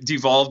 but it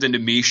devolved into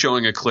me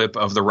showing a clip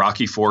of the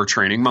Rocky IV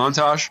training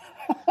montage.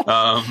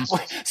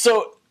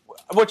 So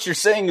what you're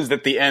saying is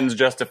that the ends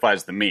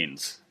justifies the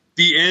means.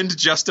 The end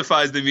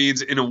justifies the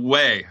means in a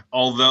way,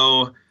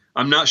 although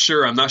I'm not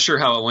sure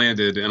how it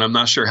landed, and I'm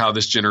not sure how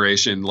this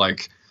generation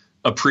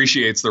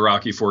appreciates the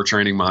Rocky IV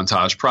training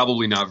montage.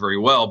 Probably not very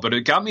well, but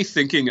it got me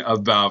thinking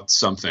about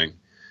something.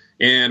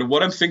 And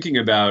what I'm thinking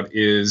about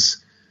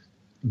is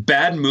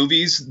bad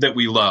movies that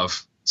we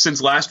love. Since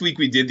last week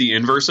we did the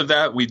inverse of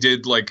that. We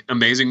did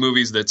amazing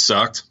movies that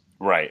sucked.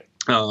 Right.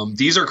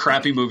 These are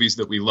crappy movies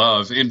that we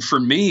love. And for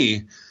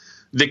me,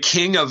 the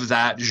king of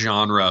that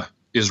genre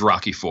is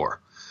Rocky IV.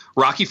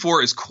 Rocky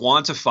IV is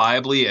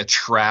quantifiably a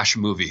trash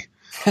movie.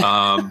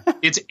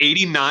 It's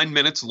 89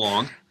 minutes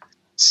long,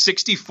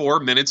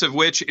 64 minutes of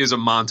which is a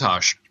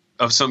montage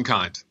of some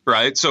kind,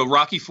 right? So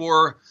Rocky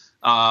IV,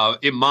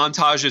 it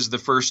montages the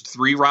first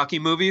 3 Rocky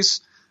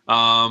movies.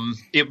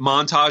 It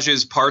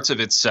montages parts of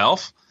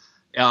itself.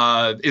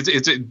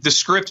 The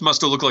script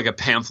must have looked like a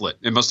pamphlet.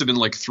 It must have been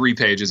 3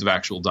 pages of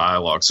actual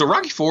dialogue. So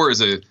Rocky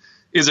IV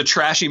is a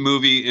trashy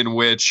movie in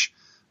which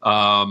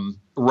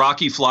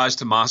Rocky flies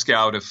to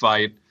Moscow to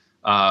fight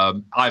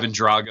Ivan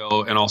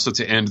Drago, and also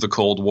to end the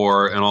Cold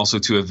War, and also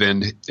to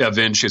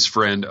avenge his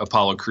friend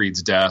Apollo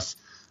Creed's death.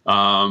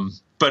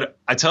 But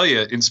I tell you,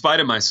 in spite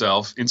of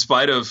myself, in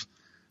spite of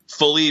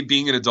fully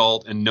being an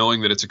adult and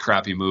knowing that it's a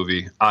crappy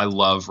movie, I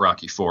love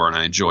Rocky IV and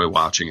I enjoy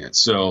watching it.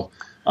 So,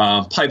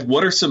 Pipe,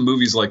 what are some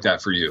movies like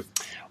that for you?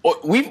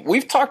 Well,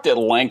 we've talked at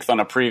length on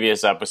a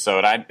previous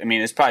episode. I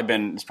mean, it's probably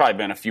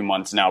been a few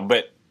months now,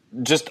 but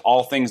just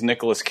all things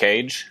Nicolas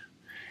Cage.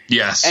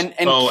 Yes. And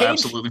Cage,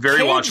 absolutely. Very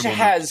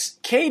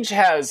watchable. Cage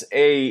has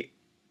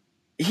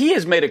he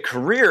has made a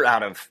career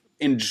out of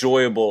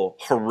enjoyable,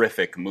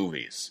 horrific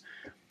movies.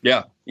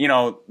 Yeah.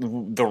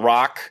 The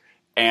Rock.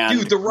 And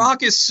dude, The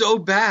Rock is so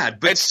bad,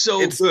 but it's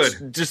good. It's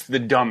just the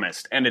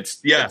dumbest, and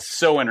it's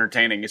so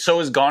entertaining. So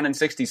is Gone in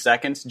 60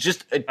 Seconds.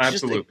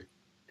 Absolutely.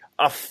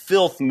 A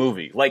filth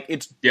movie.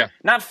 It's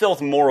not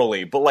filth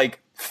morally, but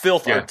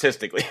filth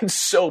artistically. It's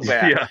so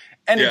bad. Yeah.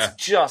 And it's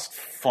just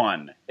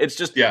fun. It's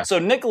just so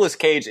Nicolas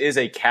Cage is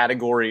a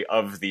category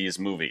of these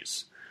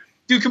movies.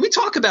 Dude, can we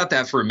talk about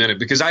that for a minute?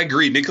 Because I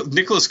agree,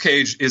 Nicolas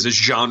Cage is a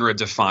genre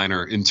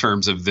definer in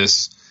terms of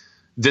this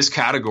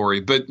category.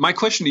 But my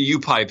question to you,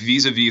 Pipe,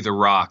 vis-a-vis The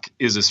Rock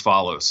is as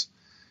follows.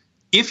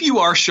 If you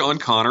are Sean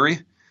Connery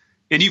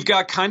and you've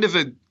got kind of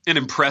an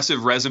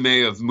impressive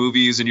resume of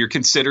movies and you're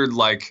considered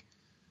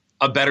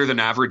a better than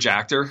average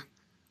actor,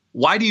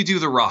 why do you do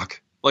The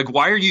Rock?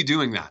 Why are you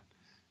doing that?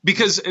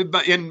 Because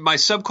in my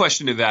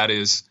sub-question to that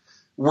is,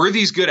 were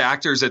these good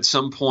actors at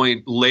some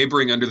point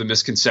laboring under the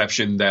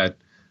misconception that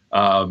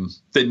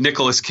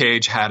Nicolas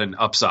Cage had an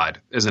upside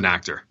as an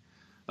actor?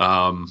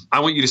 I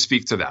want you to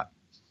speak to that.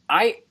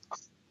 I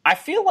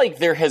feel like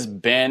there's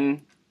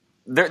been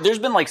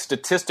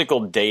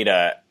statistical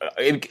data.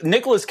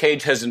 Nicolas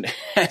Cage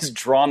has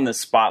drawn the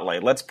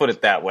spotlight. Let's put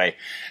it that way.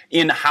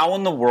 In how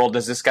in the world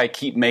does this guy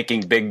keep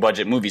making big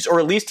budget movies?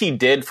 Or at least he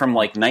did from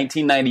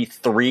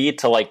 1993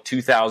 to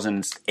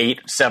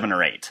 2008, 7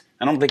 or 8.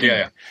 I don't think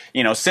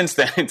since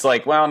then it's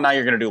well, now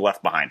you're going to do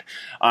Left Behind.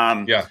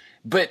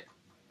 But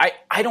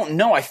I don't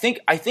know. I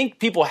think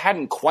people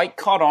hadn't quite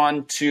caught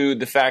on to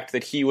the fact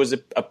that he was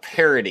a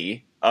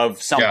parody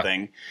of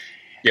something.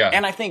 Yeah.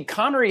 And I think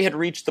Connery had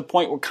reached the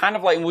point where kind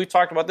of like, and we've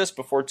talked about this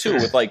before too,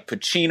 with like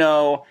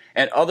Pacino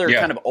and other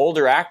kind of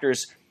older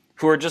actors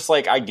who are just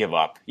like, I give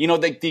up. You know,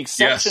 the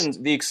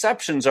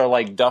exceptions are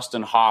like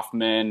Dustin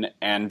Hoffman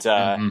and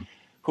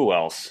who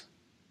else?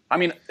 I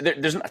mean,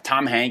 there's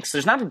Tom Hanks.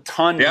 There's not a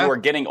ton who are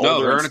getting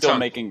older and still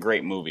making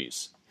great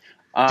movies.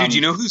 Dude,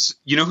 you know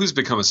who's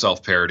become a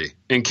self-parody?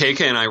 And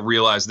KK and I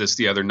realized this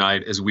the other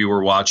night as we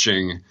were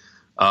watching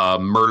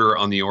Murder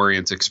on the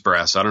Orient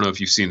Express. I don't know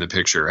if you've seen the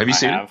picture. Have you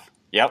seen it?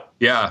 Yep.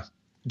 Yeah.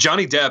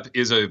 Johnny Depp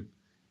is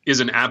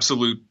an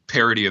absolute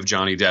parody of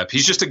Johnny Depp.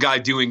 He's just a guy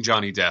doing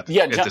Johnny Depp.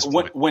 Yeah,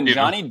 when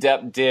Johnny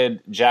Depp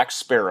did Jack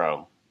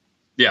Sparrow,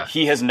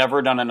 he has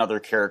never done another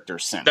character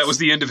since. That was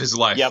the end of his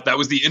life. Yep. That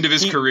was the end of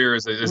his career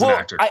as an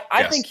actor.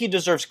 I think he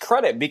deserves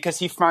credit because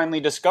he finally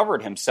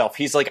discovered himself.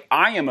 He's like,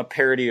 I am a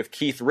parody of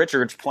Keith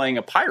Richards playing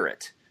a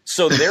pirate.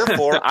 So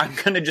therefore, I'm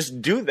going to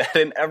just do that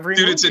in every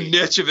movie. It's a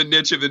niche of a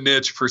niche of a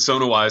niche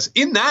persona-wise.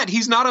 In that,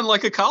 he's not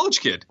unlike a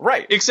college kid.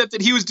 Right. Except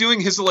that he was doing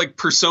his like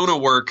persona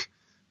work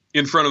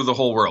in front of the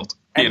whole world,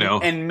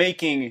 and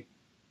making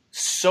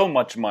so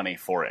much money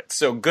for it.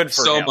 So good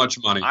for him. So much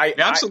money.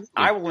 Absolutely.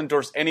 I will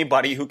endorse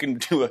anybody who can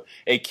do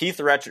a Keith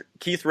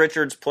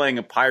Richards playing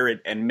a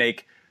pirate and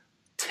make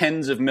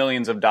tens of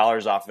millions of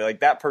dollars off of it. Like,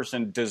 that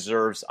person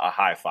deserves a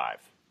high five.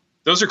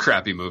 Those are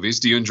crappy movies.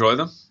 Do you enjoy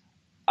them?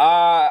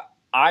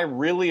 I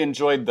really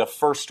enjoyed the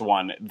first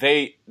one.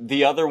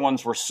 The other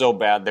ones were so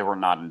bad they were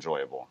not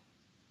enjoyable.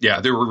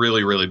 Yeah, they were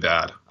really, really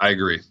bad. I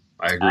agree.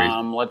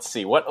 Let's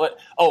see.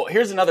 Oh,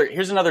 here's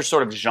another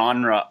sort of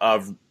genre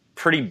of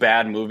pretty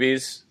bad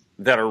movies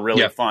that are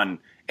really fun.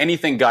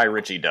 Anything Guy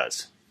Ritchie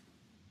does.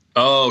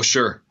 Oh,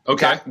 sure.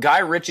 Okay. Guy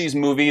Ritchie's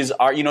movies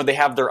are, they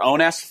have their own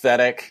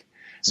aesthetic.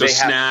 So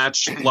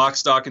Snatch, Lock,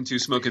 Stock, and Two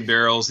Smoking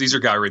Barrels. These are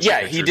Guy Ritchie.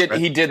 Yeah, pictures,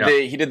 he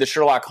did the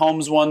Sherlock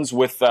Holmes ones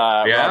with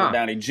Robert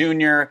Downey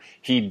Jr.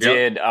 He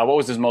did what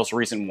was his most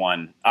recent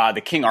one?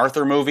 The King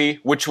Arthur movie,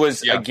 which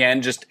was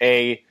again just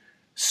a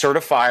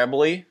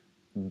certifiably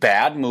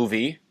bad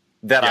movie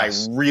that I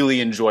really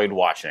enjoyed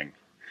watching.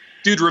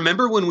 Dude,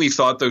 remember when we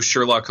thought those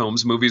Sherlock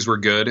Holmes movies were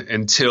good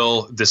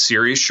until the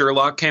series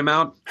Sherlock came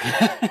out,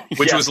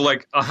 which was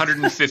like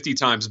 150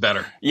 times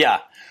better? Yeah.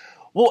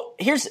 Well,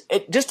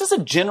 just as a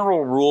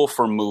general rule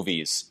for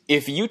movies,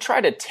 if you try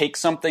to take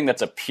something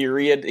that's a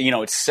period,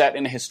 it's set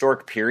in a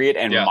historic period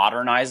and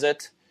modernize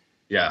it.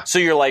 Yeah. So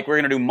you're like, we're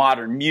going to do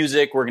modern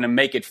music. We're going to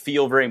make it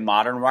feel very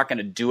modern. We're not going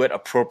to do it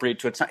appropriate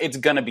to its time. It's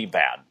going to be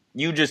bad.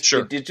 It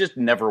just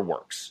never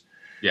works.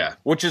 Yeah.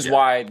 Which is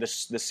why the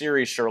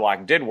series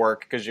Sherlock did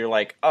work, because you're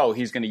like, oh,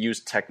 he's going to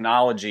use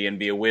technology and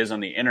be a whiz on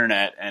the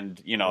internet.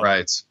 And,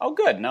 oh,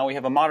 good. Now we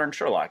have a modern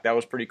Sherlock. That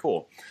was pretty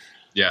cool.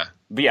 Yeah.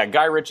 But yeah,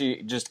 Guy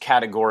Ritchie just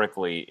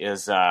categorically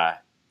is bad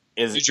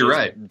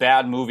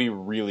movie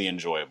really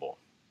enjoyable.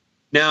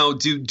 Now,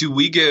 do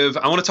we give?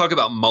 I want to talk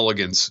about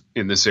mulligans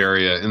in this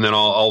area, and then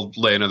I'll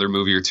lay another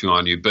movie or two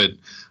on you. But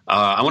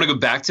I want to go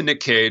back to Nick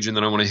Cage, and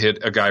then I want to hit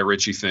a Guy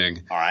Ritchie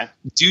thing. All right.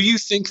 Do you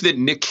think that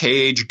Nick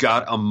Cage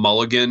got a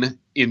mulligan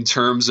in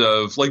terms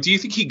of do you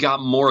think he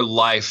got more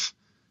life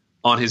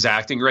on his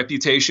acting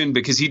reputation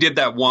because he did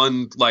that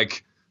one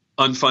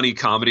unfunny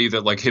comedy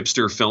that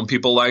hipster film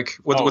people like?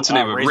 What's the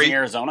name of it? Raising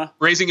Arizona?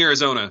 Raising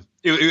Arizona.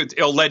 It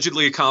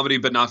allegedly a comedy,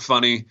 but not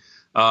funny.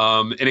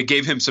 And it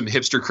gave him some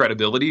hipster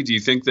credibility. Do you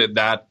think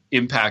that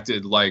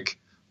impacted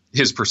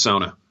his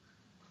persona?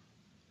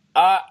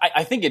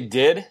 I think it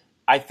did.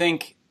 I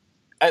think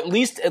at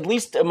least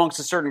amongst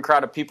a certain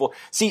crowd of people.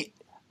 See,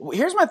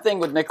 here's my thing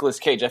with Nicolas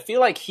Cage. I feel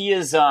like he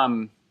is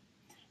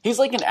he's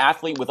like an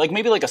athlete with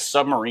maybe a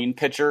submarine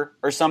pitcher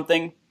or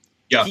something.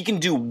 Yeah. He can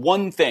do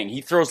one thing.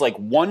 He throws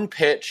one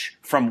pitch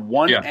from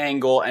one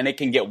angle, and it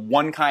can get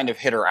one kind of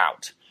hitter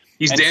out.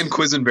 He's Dan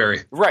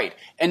Quisenberry. Right.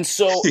 And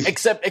so,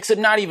 except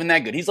not even that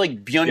good. He's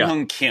like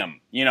Byung-Hyun Kim.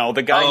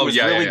 The guy who was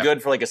really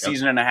good for a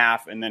season and a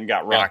half and then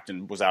got rocked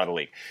and was out of the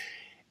league.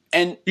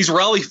 And he's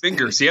Raleigh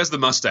Fingers. He has the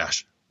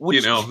mustache.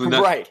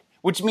 Right.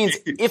 Which means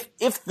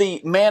if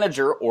the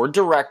manager or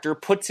director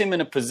puts him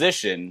in a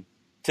position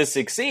to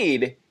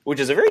succeed,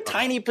 which is a very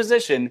tiny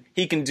position,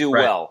 he can do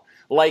well.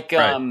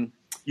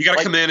 You got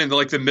to come in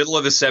the middle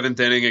of the seventh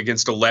inning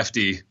against a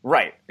lefty,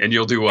 right? And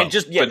you'll do well. And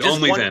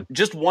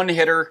just one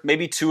hitter,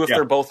 maybe two if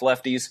they're both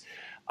lefties,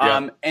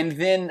 and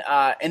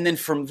then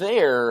from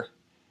there,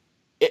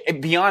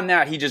 beyond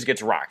that, he just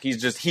gets rocked.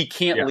 He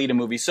can't lead a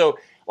movie. So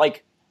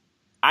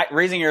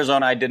Raising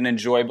Arizona, I didn't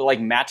enjoy, but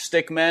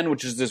Matchstick Men,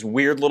 which is this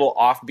weird little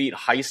offbeat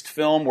heist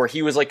film where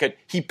he was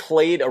he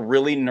played a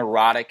really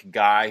neurotic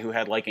guy who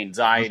had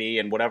anxiety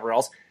and whatever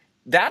else.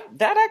 That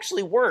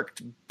actually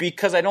worked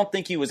because I don't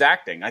think he was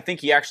acting. I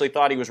think he actually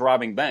thought he was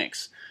robbing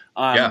banks.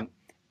 And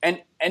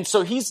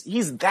so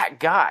he's that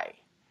guy.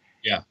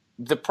 Yeah.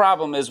 The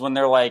problem is when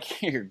they're like,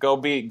 here, go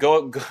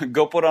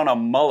put on a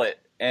mullet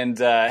and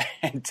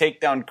take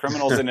down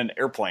criminals in an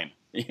airplane.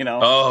 You know?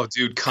 Oh,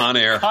 dude, Con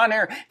Air. Con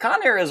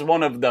Air is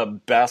one of the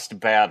best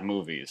bad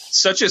movies.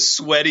 Such a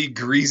sweaty,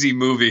 greasy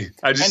movie.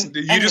 You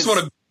just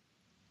want to.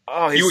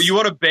 Oh, you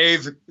want to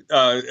bathe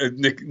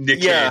Nick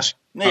Cage.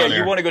 Yeah,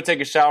 you want to go take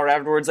a shower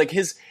afterwards. Like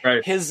his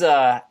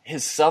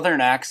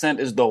Southern accent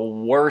is the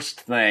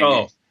worst thing.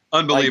 Oh,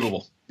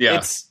 unbelievable.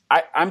 Like,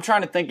 I'm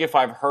trying to think if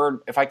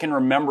I can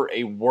remember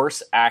a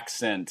worse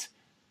accent.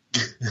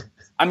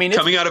 I mean,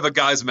 coming out of a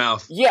guy's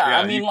mouth. Yeah,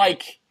 I mean,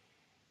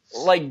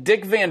 like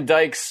Dick Van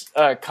Dyke's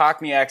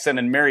Cockney accent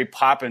in Mary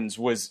Poppins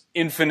was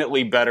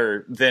infinitely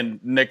better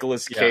than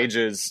Nicolas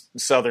Cage's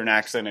Southern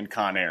accent in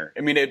Con Air.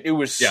 I mean, it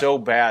was so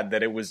bad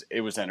that it was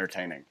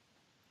entertaining.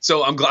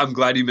 So I'm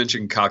glad you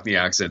mentioned Cockney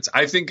accents.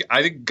 I think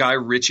Guy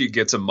Ritchie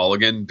gets a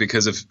mulligan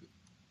because of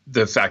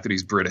the fact that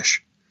he's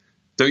British.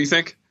 Don't you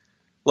think?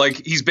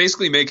 Like, he's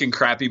basically making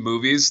crappy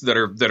movies that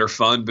are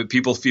fun, but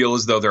people feel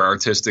as though they're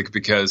artistic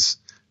because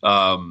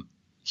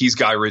he's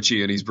Guy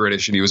Ritchie and he's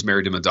British and he was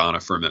married to Madonna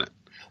for a minute.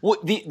 Well,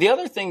 the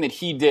other thing that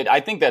he did, I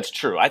think that's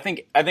true. I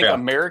think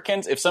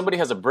Americans, if somebody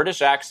has a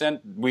British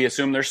accent, we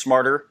assume they're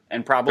smarter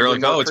and probably they're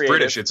like, more it's creative.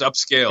 British, it's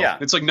upscale. Yeah.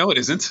 It's like, no, it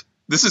isn't.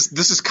 This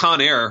is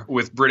Con Air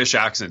with British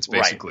accents,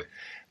 basically. Right.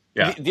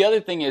 Yeah. The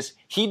other thing is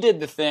he did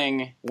the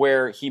thing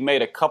where he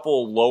made a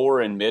couple lower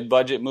and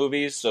mid-budget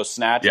movies, so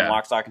Snatch and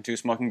Lock, Stock, and Two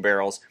Smoking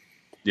Barrels.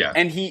 Yeah.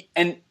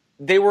 And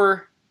they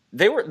were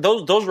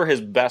those were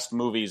his best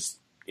movies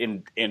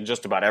in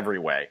just about every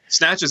way.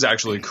 Snatch is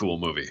actually a cool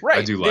movie. Right.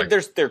 I do like.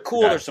 They're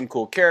cool. Yeah. There's some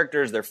cool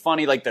characters. They're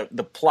funny. Like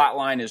the plot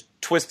line is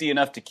twisty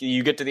enough to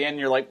you get to the end and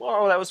you're like,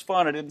 whoa, that was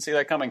fun. I didn't see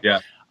that coming. Yeah.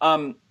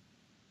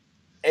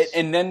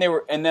 And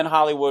then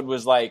Hollywood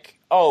was like,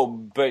 oh,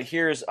 but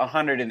here's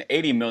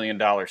 $180 million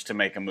to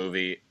make a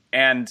movie,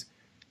 and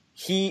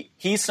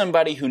he's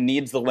somebody who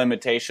needs the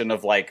limitation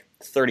of like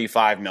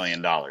 $35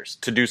 million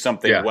to do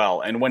something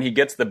well. And when he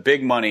gets the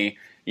big money,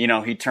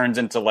 he turns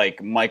into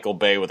like Michael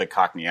Bay with a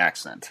Cockney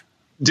accent.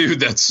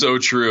 Dude, that's so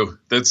true.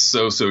 That's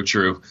so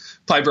true.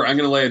 Piper, I'm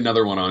going to lay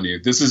another one on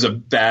you. This is a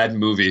bad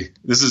movie.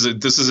 This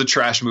is a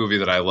trash movie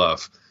that I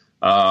love,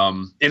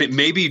 and it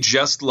may be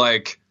just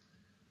like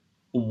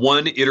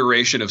one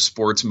iteration of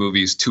sports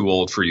movies too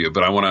old for you,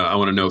 but I want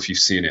to know if you've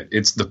seen it.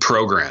 It's The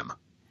Program.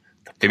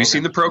 Have you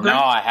seen The Program?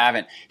 No, I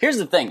haven't. Here's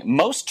the thing: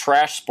 most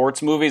trash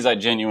sports movies I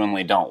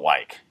genuinely don't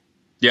like.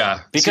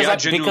 Yeah, because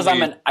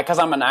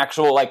I'm an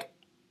actual like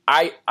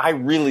I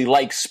really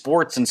like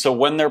sports, and so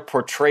when they're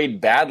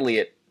portrayed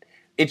badly,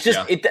 it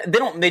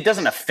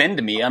doesn't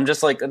offend me. I'm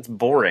just like, it's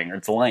boring or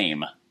it's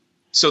lame.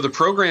 So The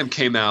Program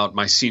came out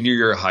my senior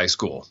year of high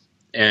school,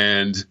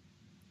 and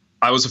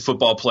I was a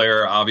football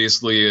player,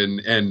 obviously,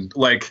 and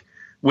like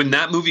when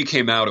that movie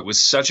came out, it was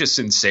such a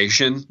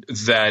sensation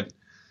that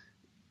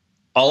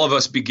all of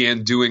us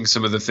began doing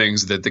some of the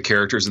things that the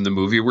characters in the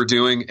movie were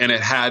doing, and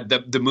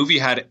the movie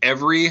had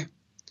every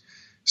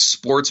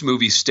sports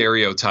movie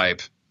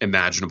stereotype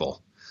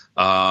imaginable.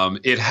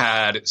 It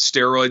had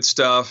steroid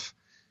stuff,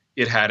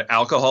 it had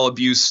alcohol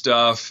abuse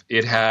stuff,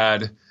 it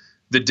had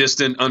the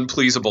distant,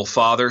 unpleasable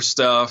father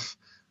stuff,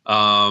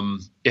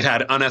 it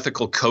had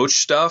unethical coach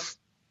stuff.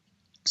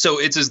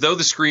 So it's as though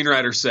the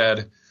screenwriter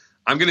said,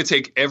 I'm going to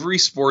take every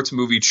sports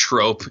movie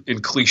trope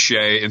and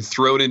cliche and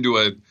throw it into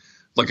a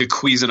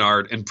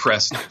Cuisinart and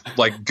press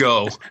like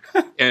go,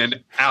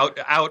 and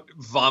out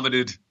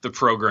vomited the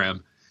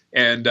program.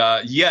 And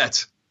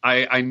yet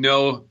I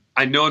know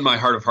in my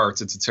heart of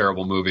hearts it's a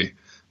terrible movie,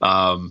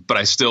 but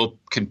I still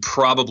can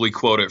probably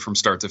quote it from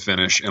start to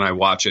finish, and I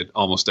watch it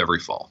almost every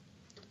fall.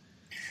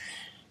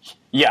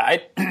 Yeah,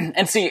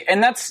 and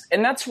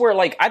that's where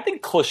like I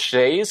think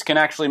cliches can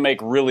actually make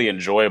really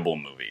enjoyable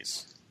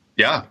movies.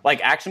 Yeah, like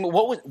action.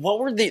 What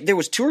were they? There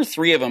was 2 or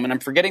 3 of them, and I'm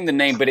forgetting the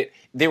name, but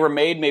they were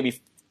made maybe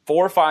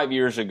 4 or 5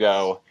 years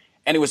ago,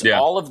 and it was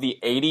all of the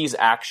 80s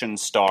action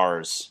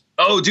stars.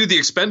 Oh, dude, the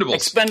Expendables.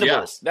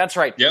 Expendables. Yeah. That's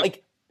right. Yep.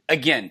 Like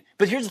again,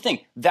 but here's the thing: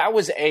 that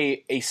was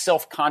a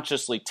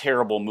self-consciously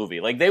terrible movie.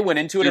 Like they went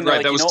into it, and right,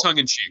 like, that was tongue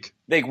in cheek.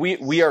 Like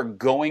we are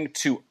going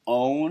to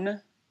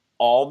own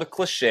all the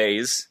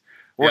cliches.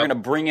 We're going to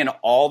bring in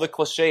all the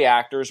cliche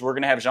actors. We're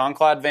going to have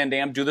Jean-Claude Van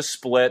Damme do the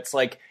splits.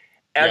 Like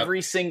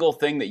every single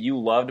thing that you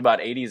loved about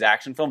 80s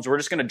action films, we're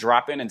just going to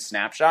drop in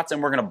snapshots,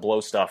 and we're going to blow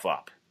stuff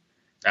up.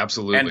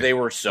 Absolutely. And they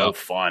were so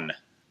fun.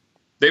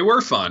 They were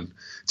fun.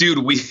 Dude,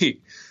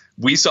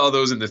 we saw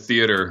those in the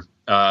theater,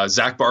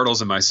 Zach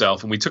Bartles and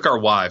myself, and we took our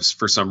wives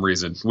for some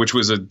reason, which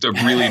was a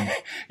really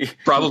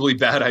probably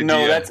bad idea.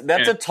 No,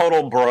 that's a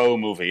total bro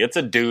movie. It's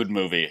a dude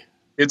movie.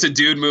 It's a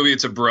dude movie.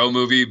 It's a bro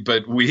movie,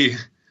 but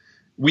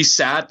we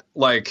sat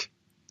like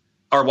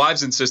our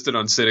wives insisted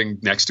on sitting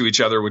next to each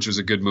other, which was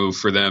a good move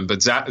for them.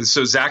 But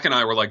Zach and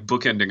I were like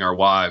bookending our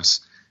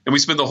wives, and we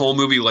spent the whole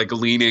movie like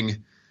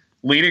leaning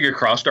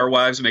across our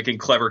wives, making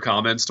clever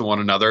comments to one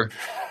another,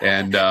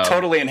 and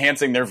totally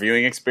enhancing their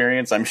viewing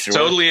experience. I'm sure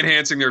totally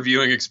enhancing their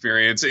viewing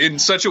experience in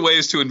such a way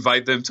as to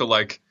invite them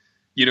to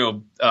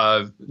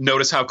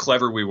notice how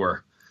clever we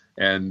were.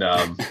 And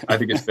I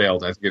think it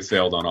failed. I think it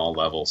failed on all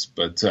levels.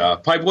 But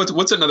Pipe,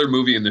 what's another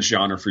movie in this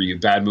genre for you?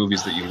 Bad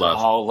movies that you love?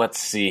 Oh, let's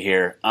see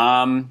here.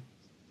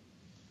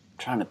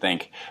 trying to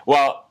think.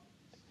 Well,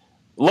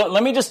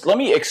 let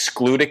me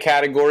exclude a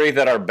category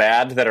that are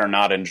bad, that are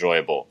not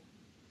enjoyable.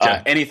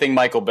 Okay. Anything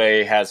Michael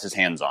Bay has his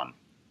hands on.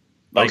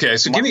 Okay,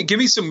 so give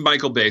me some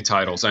Michael Bay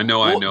titles. I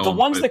know. The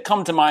ones that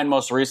come to mind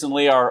most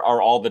recently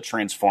are all the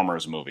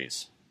Transformers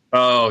movies.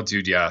 Oh,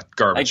 dude, yeah,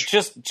 garbage.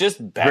 Like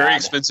just bad. Very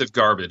expensive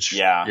garbage.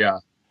 Yeah.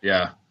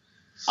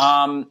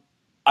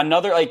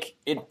 Another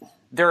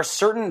there are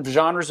certain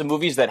genres of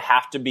movies that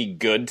have to be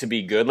good to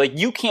be good. Like,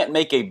 you can't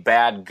make a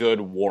bad, good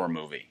war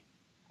movie.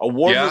 A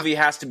war movie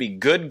has to be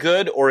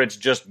good, or it's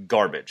just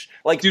garbage.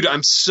 Like, dude,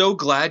 I'm so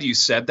glad you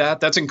said that.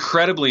 That's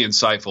incredibly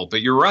insightful.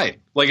 But you're right.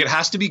 Like, it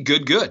has to be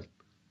good.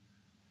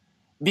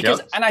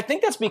 Because, and I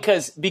think that's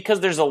because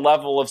there's a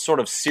level of sort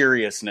of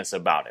seriousness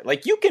about it.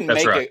 Like, you can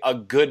make a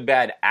good,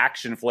 bad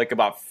action flick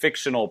about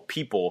fictional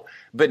people,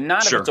 but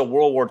not if it's a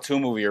World War II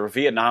movie or a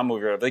Vietnam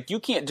movie. Like, you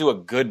can't do a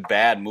good,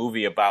 bad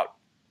movie about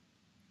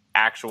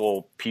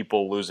actual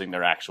people losing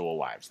their actual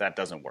lives. That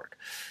doesn't work.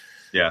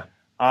 Yeah.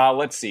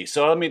 Let's see.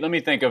 So let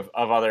me think of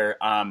other.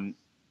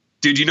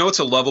 Dude, you know it's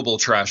a lovable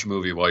trash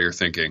movie while you're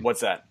thinking.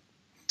 What's that?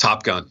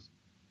 Top Gun.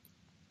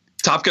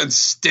 Top Gun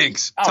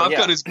stinks. Oh, Top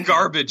Gun is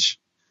garbage.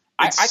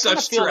 I kind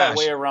of feel that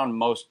way around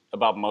most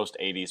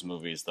 80s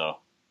movies, though.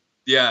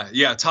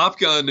 Yeah. Top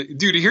Gun,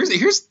 dude. Here's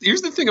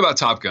the thing about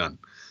Top Gun.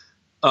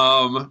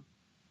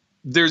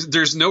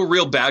 There's no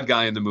real bad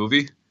guy in the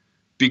movie,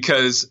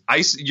 because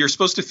you're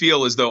supposed to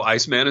feel as though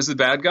Iceman is the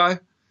bad guy,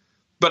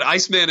 but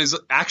Iceman is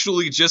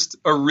actually just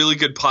a really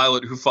good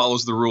pilot who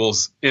follows the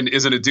rules and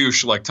isn't a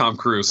douche like Tom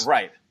Cruise.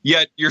 Right.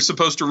 Yet you're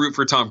supposed to root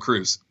for Tom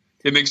Cruise.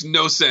 It makes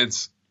no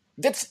sense.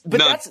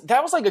 That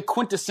was like a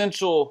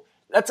quintessential.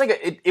 That's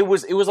like it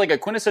was like a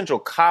quintessential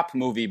cop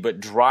movie, but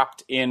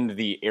dropped in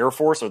the Air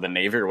Force or the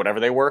Navy or whatever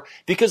they were,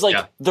 because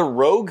the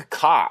rogue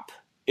cop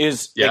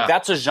is like,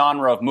 that's a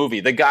genre of movie.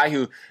 The guy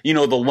who,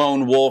 the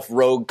lone wolf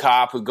rogue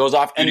cop who goes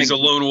off, and he's a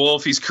lone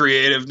wolf. He's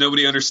creative.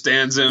 Nobody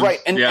understands him. Right.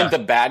 And the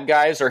bad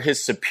guys are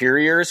his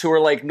superiors who are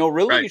like, no,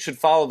 really, you should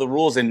follow the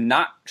rules and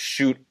not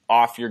shoot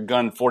off your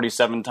gun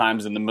 47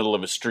 times in the middle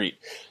of a street.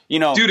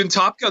 Dude, in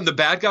Top Gun, the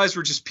bad guys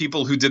were just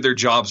people who did their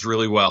jobs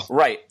really well.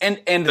 Right. And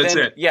that's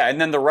then, it.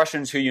 And then the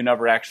Russians who you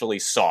never actually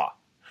saw.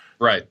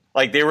 Right.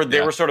 Like, they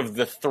were sort of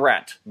the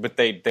threat, but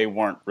they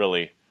weren't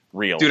really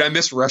real. Dude, I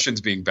miss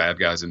Russians being bad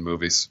guys in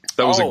movies.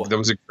 That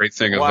was a great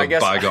thing of a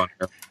bygone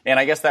era. And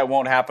I guess that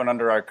won't happen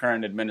under our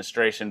current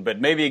administration,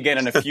 but maybe again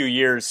in a few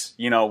years,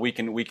 we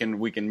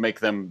can make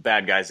them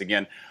bad guys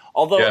again.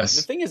 Although the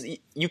thing is,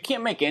 you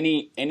can't make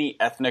any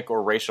ethnic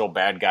or racial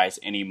bad guys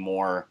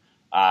anymore.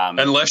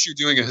 Unless you're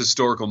doing a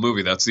historical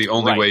movie. That's the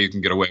only way you can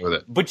get away with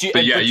it.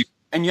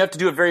 And you have to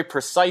do it very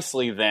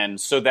precisely then,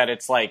 so that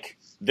it's like,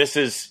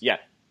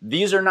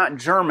 these are not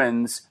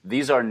Germans,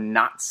 these are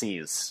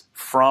Nazis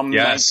from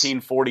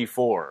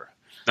 1944.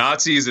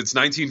 Nazis, it's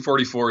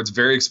 1944, it's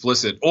very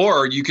explicit.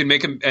 Or you can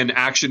make an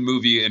action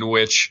movie in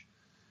which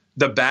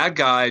the bad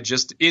guy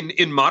just,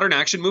 in modern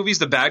action movies,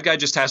 the bad guy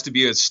just has to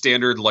be a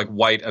standard, like,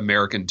 white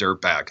American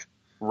dirtbag.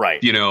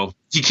 Right.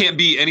 He can't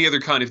be any other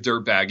kind of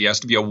dirtbag. He has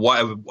to be a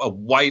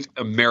white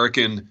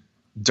American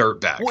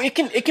dirtbag. Well, it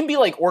can be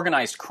like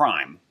organized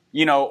crime,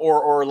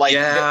 or like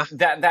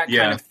that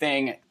kind of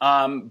thing.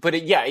 But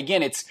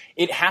again,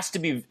 it has to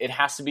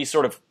be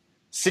sort of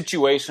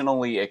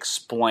situationally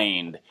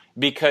explained,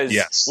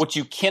 because what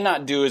you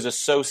cannot do is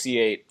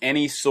associate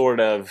any sort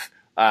of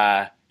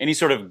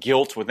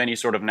guilt with any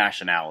sort of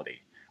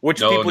nationality, which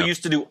people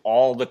used to do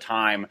all the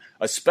time,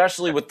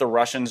 especially with the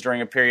Russians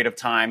during a period of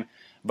time.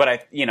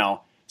 But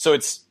so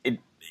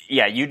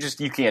you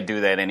can't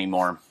do that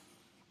anymore.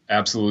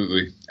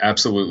 Absolutely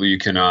you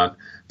cannot.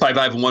 Pipe,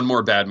 I have one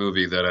more bad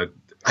movie that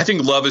I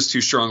think love is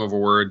too strong of a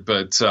word,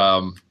 but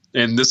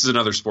and this is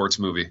another sports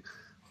movie.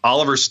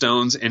 Oliver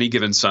Stone's Any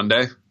Given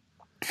Sunday.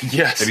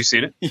 Yes. Have you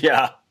seen it?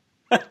 Yeah.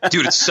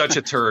 Dude, it's such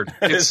a turd.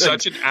 It's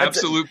such an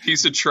absolute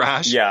piece of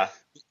trash. Yeah.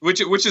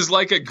 Which is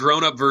like a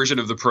grown-up version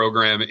of the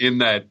program, in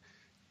that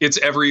it's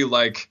every,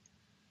 like,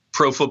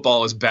 pro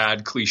football is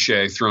bad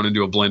cliche thrown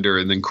into a blender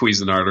and then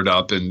Cuisinarted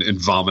up and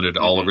vomited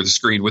all over the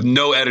screen with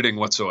no editing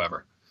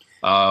whatsoever.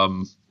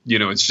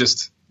 It's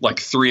just like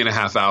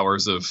 3.5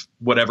 hours of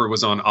whatever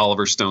was on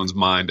Oliver Stone's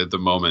mind at the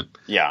moment.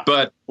 Yeah.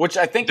 But which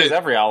I think is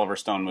every Oliver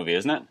Stone movie,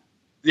 isn't it?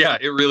 Yeah,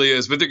 it really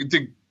is. But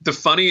the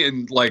funny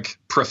and, like,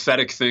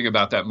 prophetic thing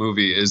about that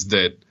movie is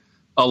that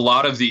a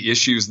lot of the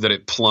issues that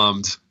it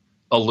plumbed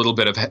a little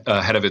bit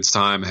ahead of its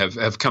time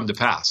have come to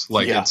pass.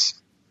 Like, it's,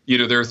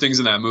 there are things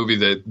in that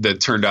movie that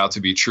turned out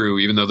to be true,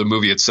 even though the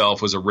movie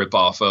itself was a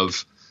ripoff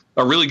of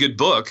a really good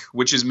book,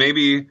 which is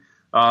maybe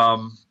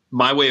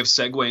my way of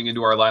segueing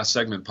into our last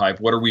segment, Pipe.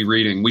 What are we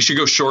reading? We should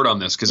go short on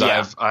this, because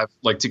I've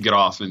like to get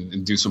off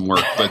and do some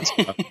work. But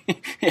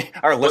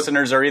our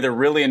listeners are either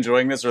really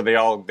enjoying this or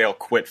they'll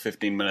quit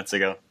 15 minutes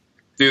ago.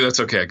 Dude,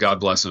 that's okay. God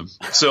bless them.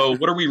 So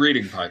what are we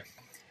reading, Pipe?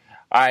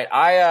 All right,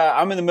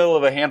 I'm in the middle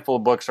of a handful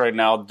of books right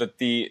now. That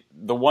the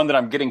one that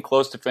I'm getting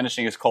close to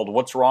finishing is called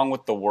 "What's Wrong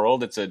with the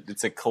World." It's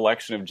a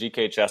collection of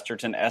G.K.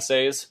 Chesterton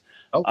essays,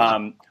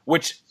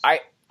 which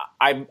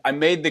I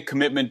made the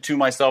commitment to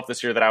myself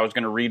this year that I was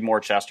going to read more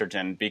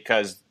Chesterton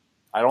because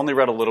I'd only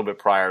read a little bit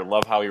prior.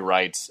 Love how he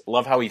writes.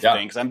 Love how he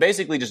thinks. I'm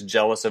basically just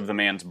jealous of the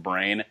man's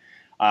brain.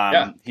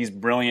 He's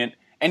brilliant.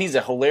 And he's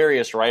a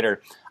hilarious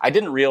writer. I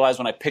didn't realize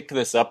when I picked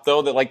this up,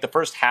 though, that like the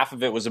first half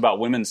of it was about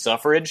women's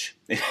suffrage,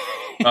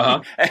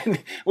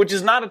 and which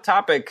is not a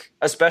topic,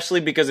 especially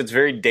because it's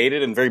very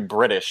dated and very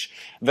British,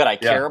 that I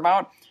care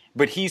about.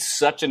 But he's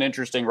such an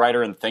interesting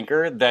writer and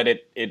thinker that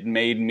it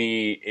made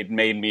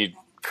me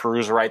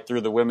cruise right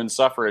through the women's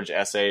suffrage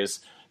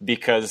essays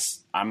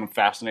because I'm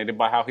fascinated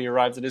by how he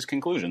arrives at his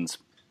conclusions.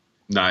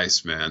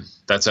 Nice, man.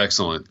 That's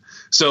excellent.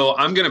 So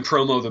I'm going to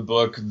promo the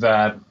book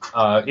that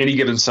Any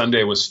Given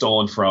Sunday was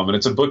stolen from, and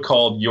it's a book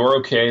called You're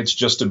Okay, It's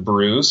Just a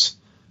Bruise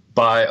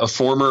by a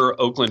former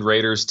Oakland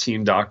Raiders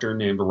team doctor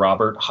named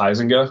Robert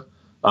Huizenga.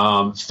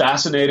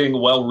 Fascinating,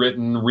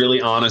 well-written,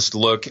 really honest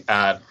look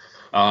at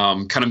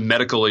kind of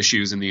medical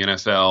issues in the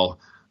NFL,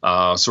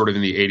 sort of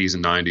in the 80s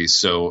and 90s.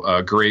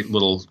 So great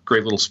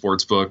little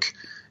sports book.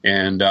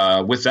 And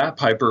with that,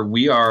 Piper,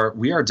 we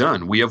are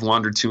done. We have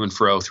wandered to and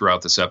fro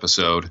throughout this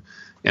episode.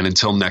 And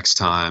until next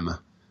time,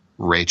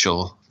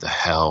 Rachel the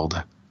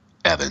Held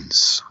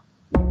Evans.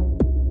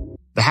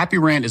 The Happy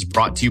Rant is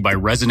brought to you by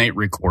Resonate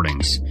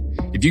Recordings.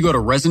 If you go to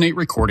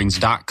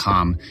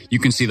resonaterecordings.com, you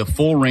can see the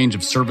full range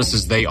of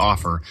services they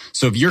offer.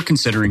 So if you're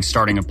considering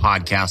starting a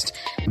podcast,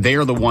 they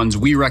are the ones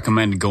we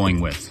recommend going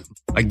with.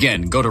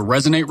 Again, go to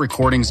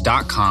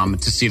resonaterecordings.com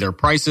to see their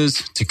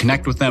prices, to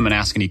connect with them and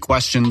ask any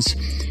questions,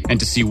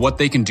 and to see what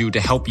they can do to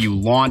help you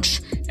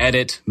launch,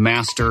 edit,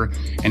 master,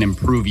 and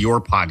improve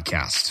your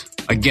podcast.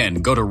 Again,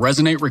 go to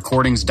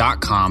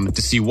resonaterecordings.com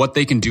to see what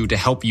they can do to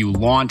help you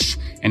launch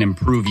and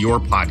improve your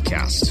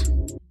podcast.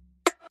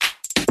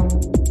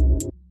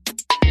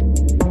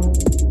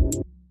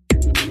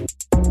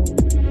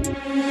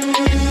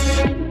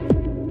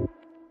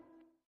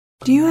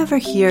 Do you ever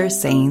hear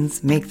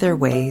sayings make their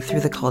way through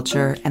the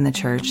culture and the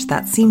church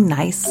that seem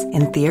nice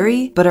in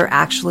theory, but are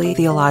actually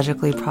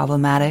theologically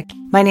problematic?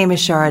 My name is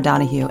Shara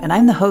Donahue, and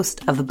I'm the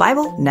host of The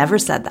Bible Never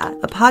Said That,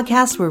 a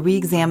podcast where we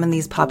examine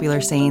these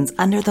popular sayings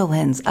under the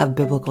lens of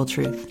biblical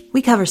truth.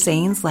 We cover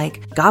sayings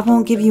like, God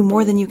won't give you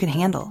more than you can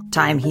handle,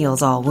 time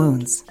heals all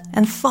wounds,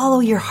 and follow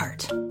your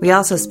heart. We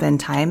also spend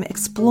time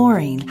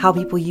exploring how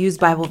people use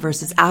Bible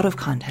verses out of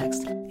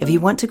context. If you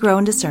want to grow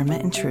in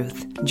discernment and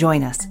truth,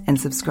 join us and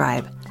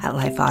subscribe at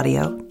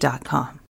lifeaudio.com.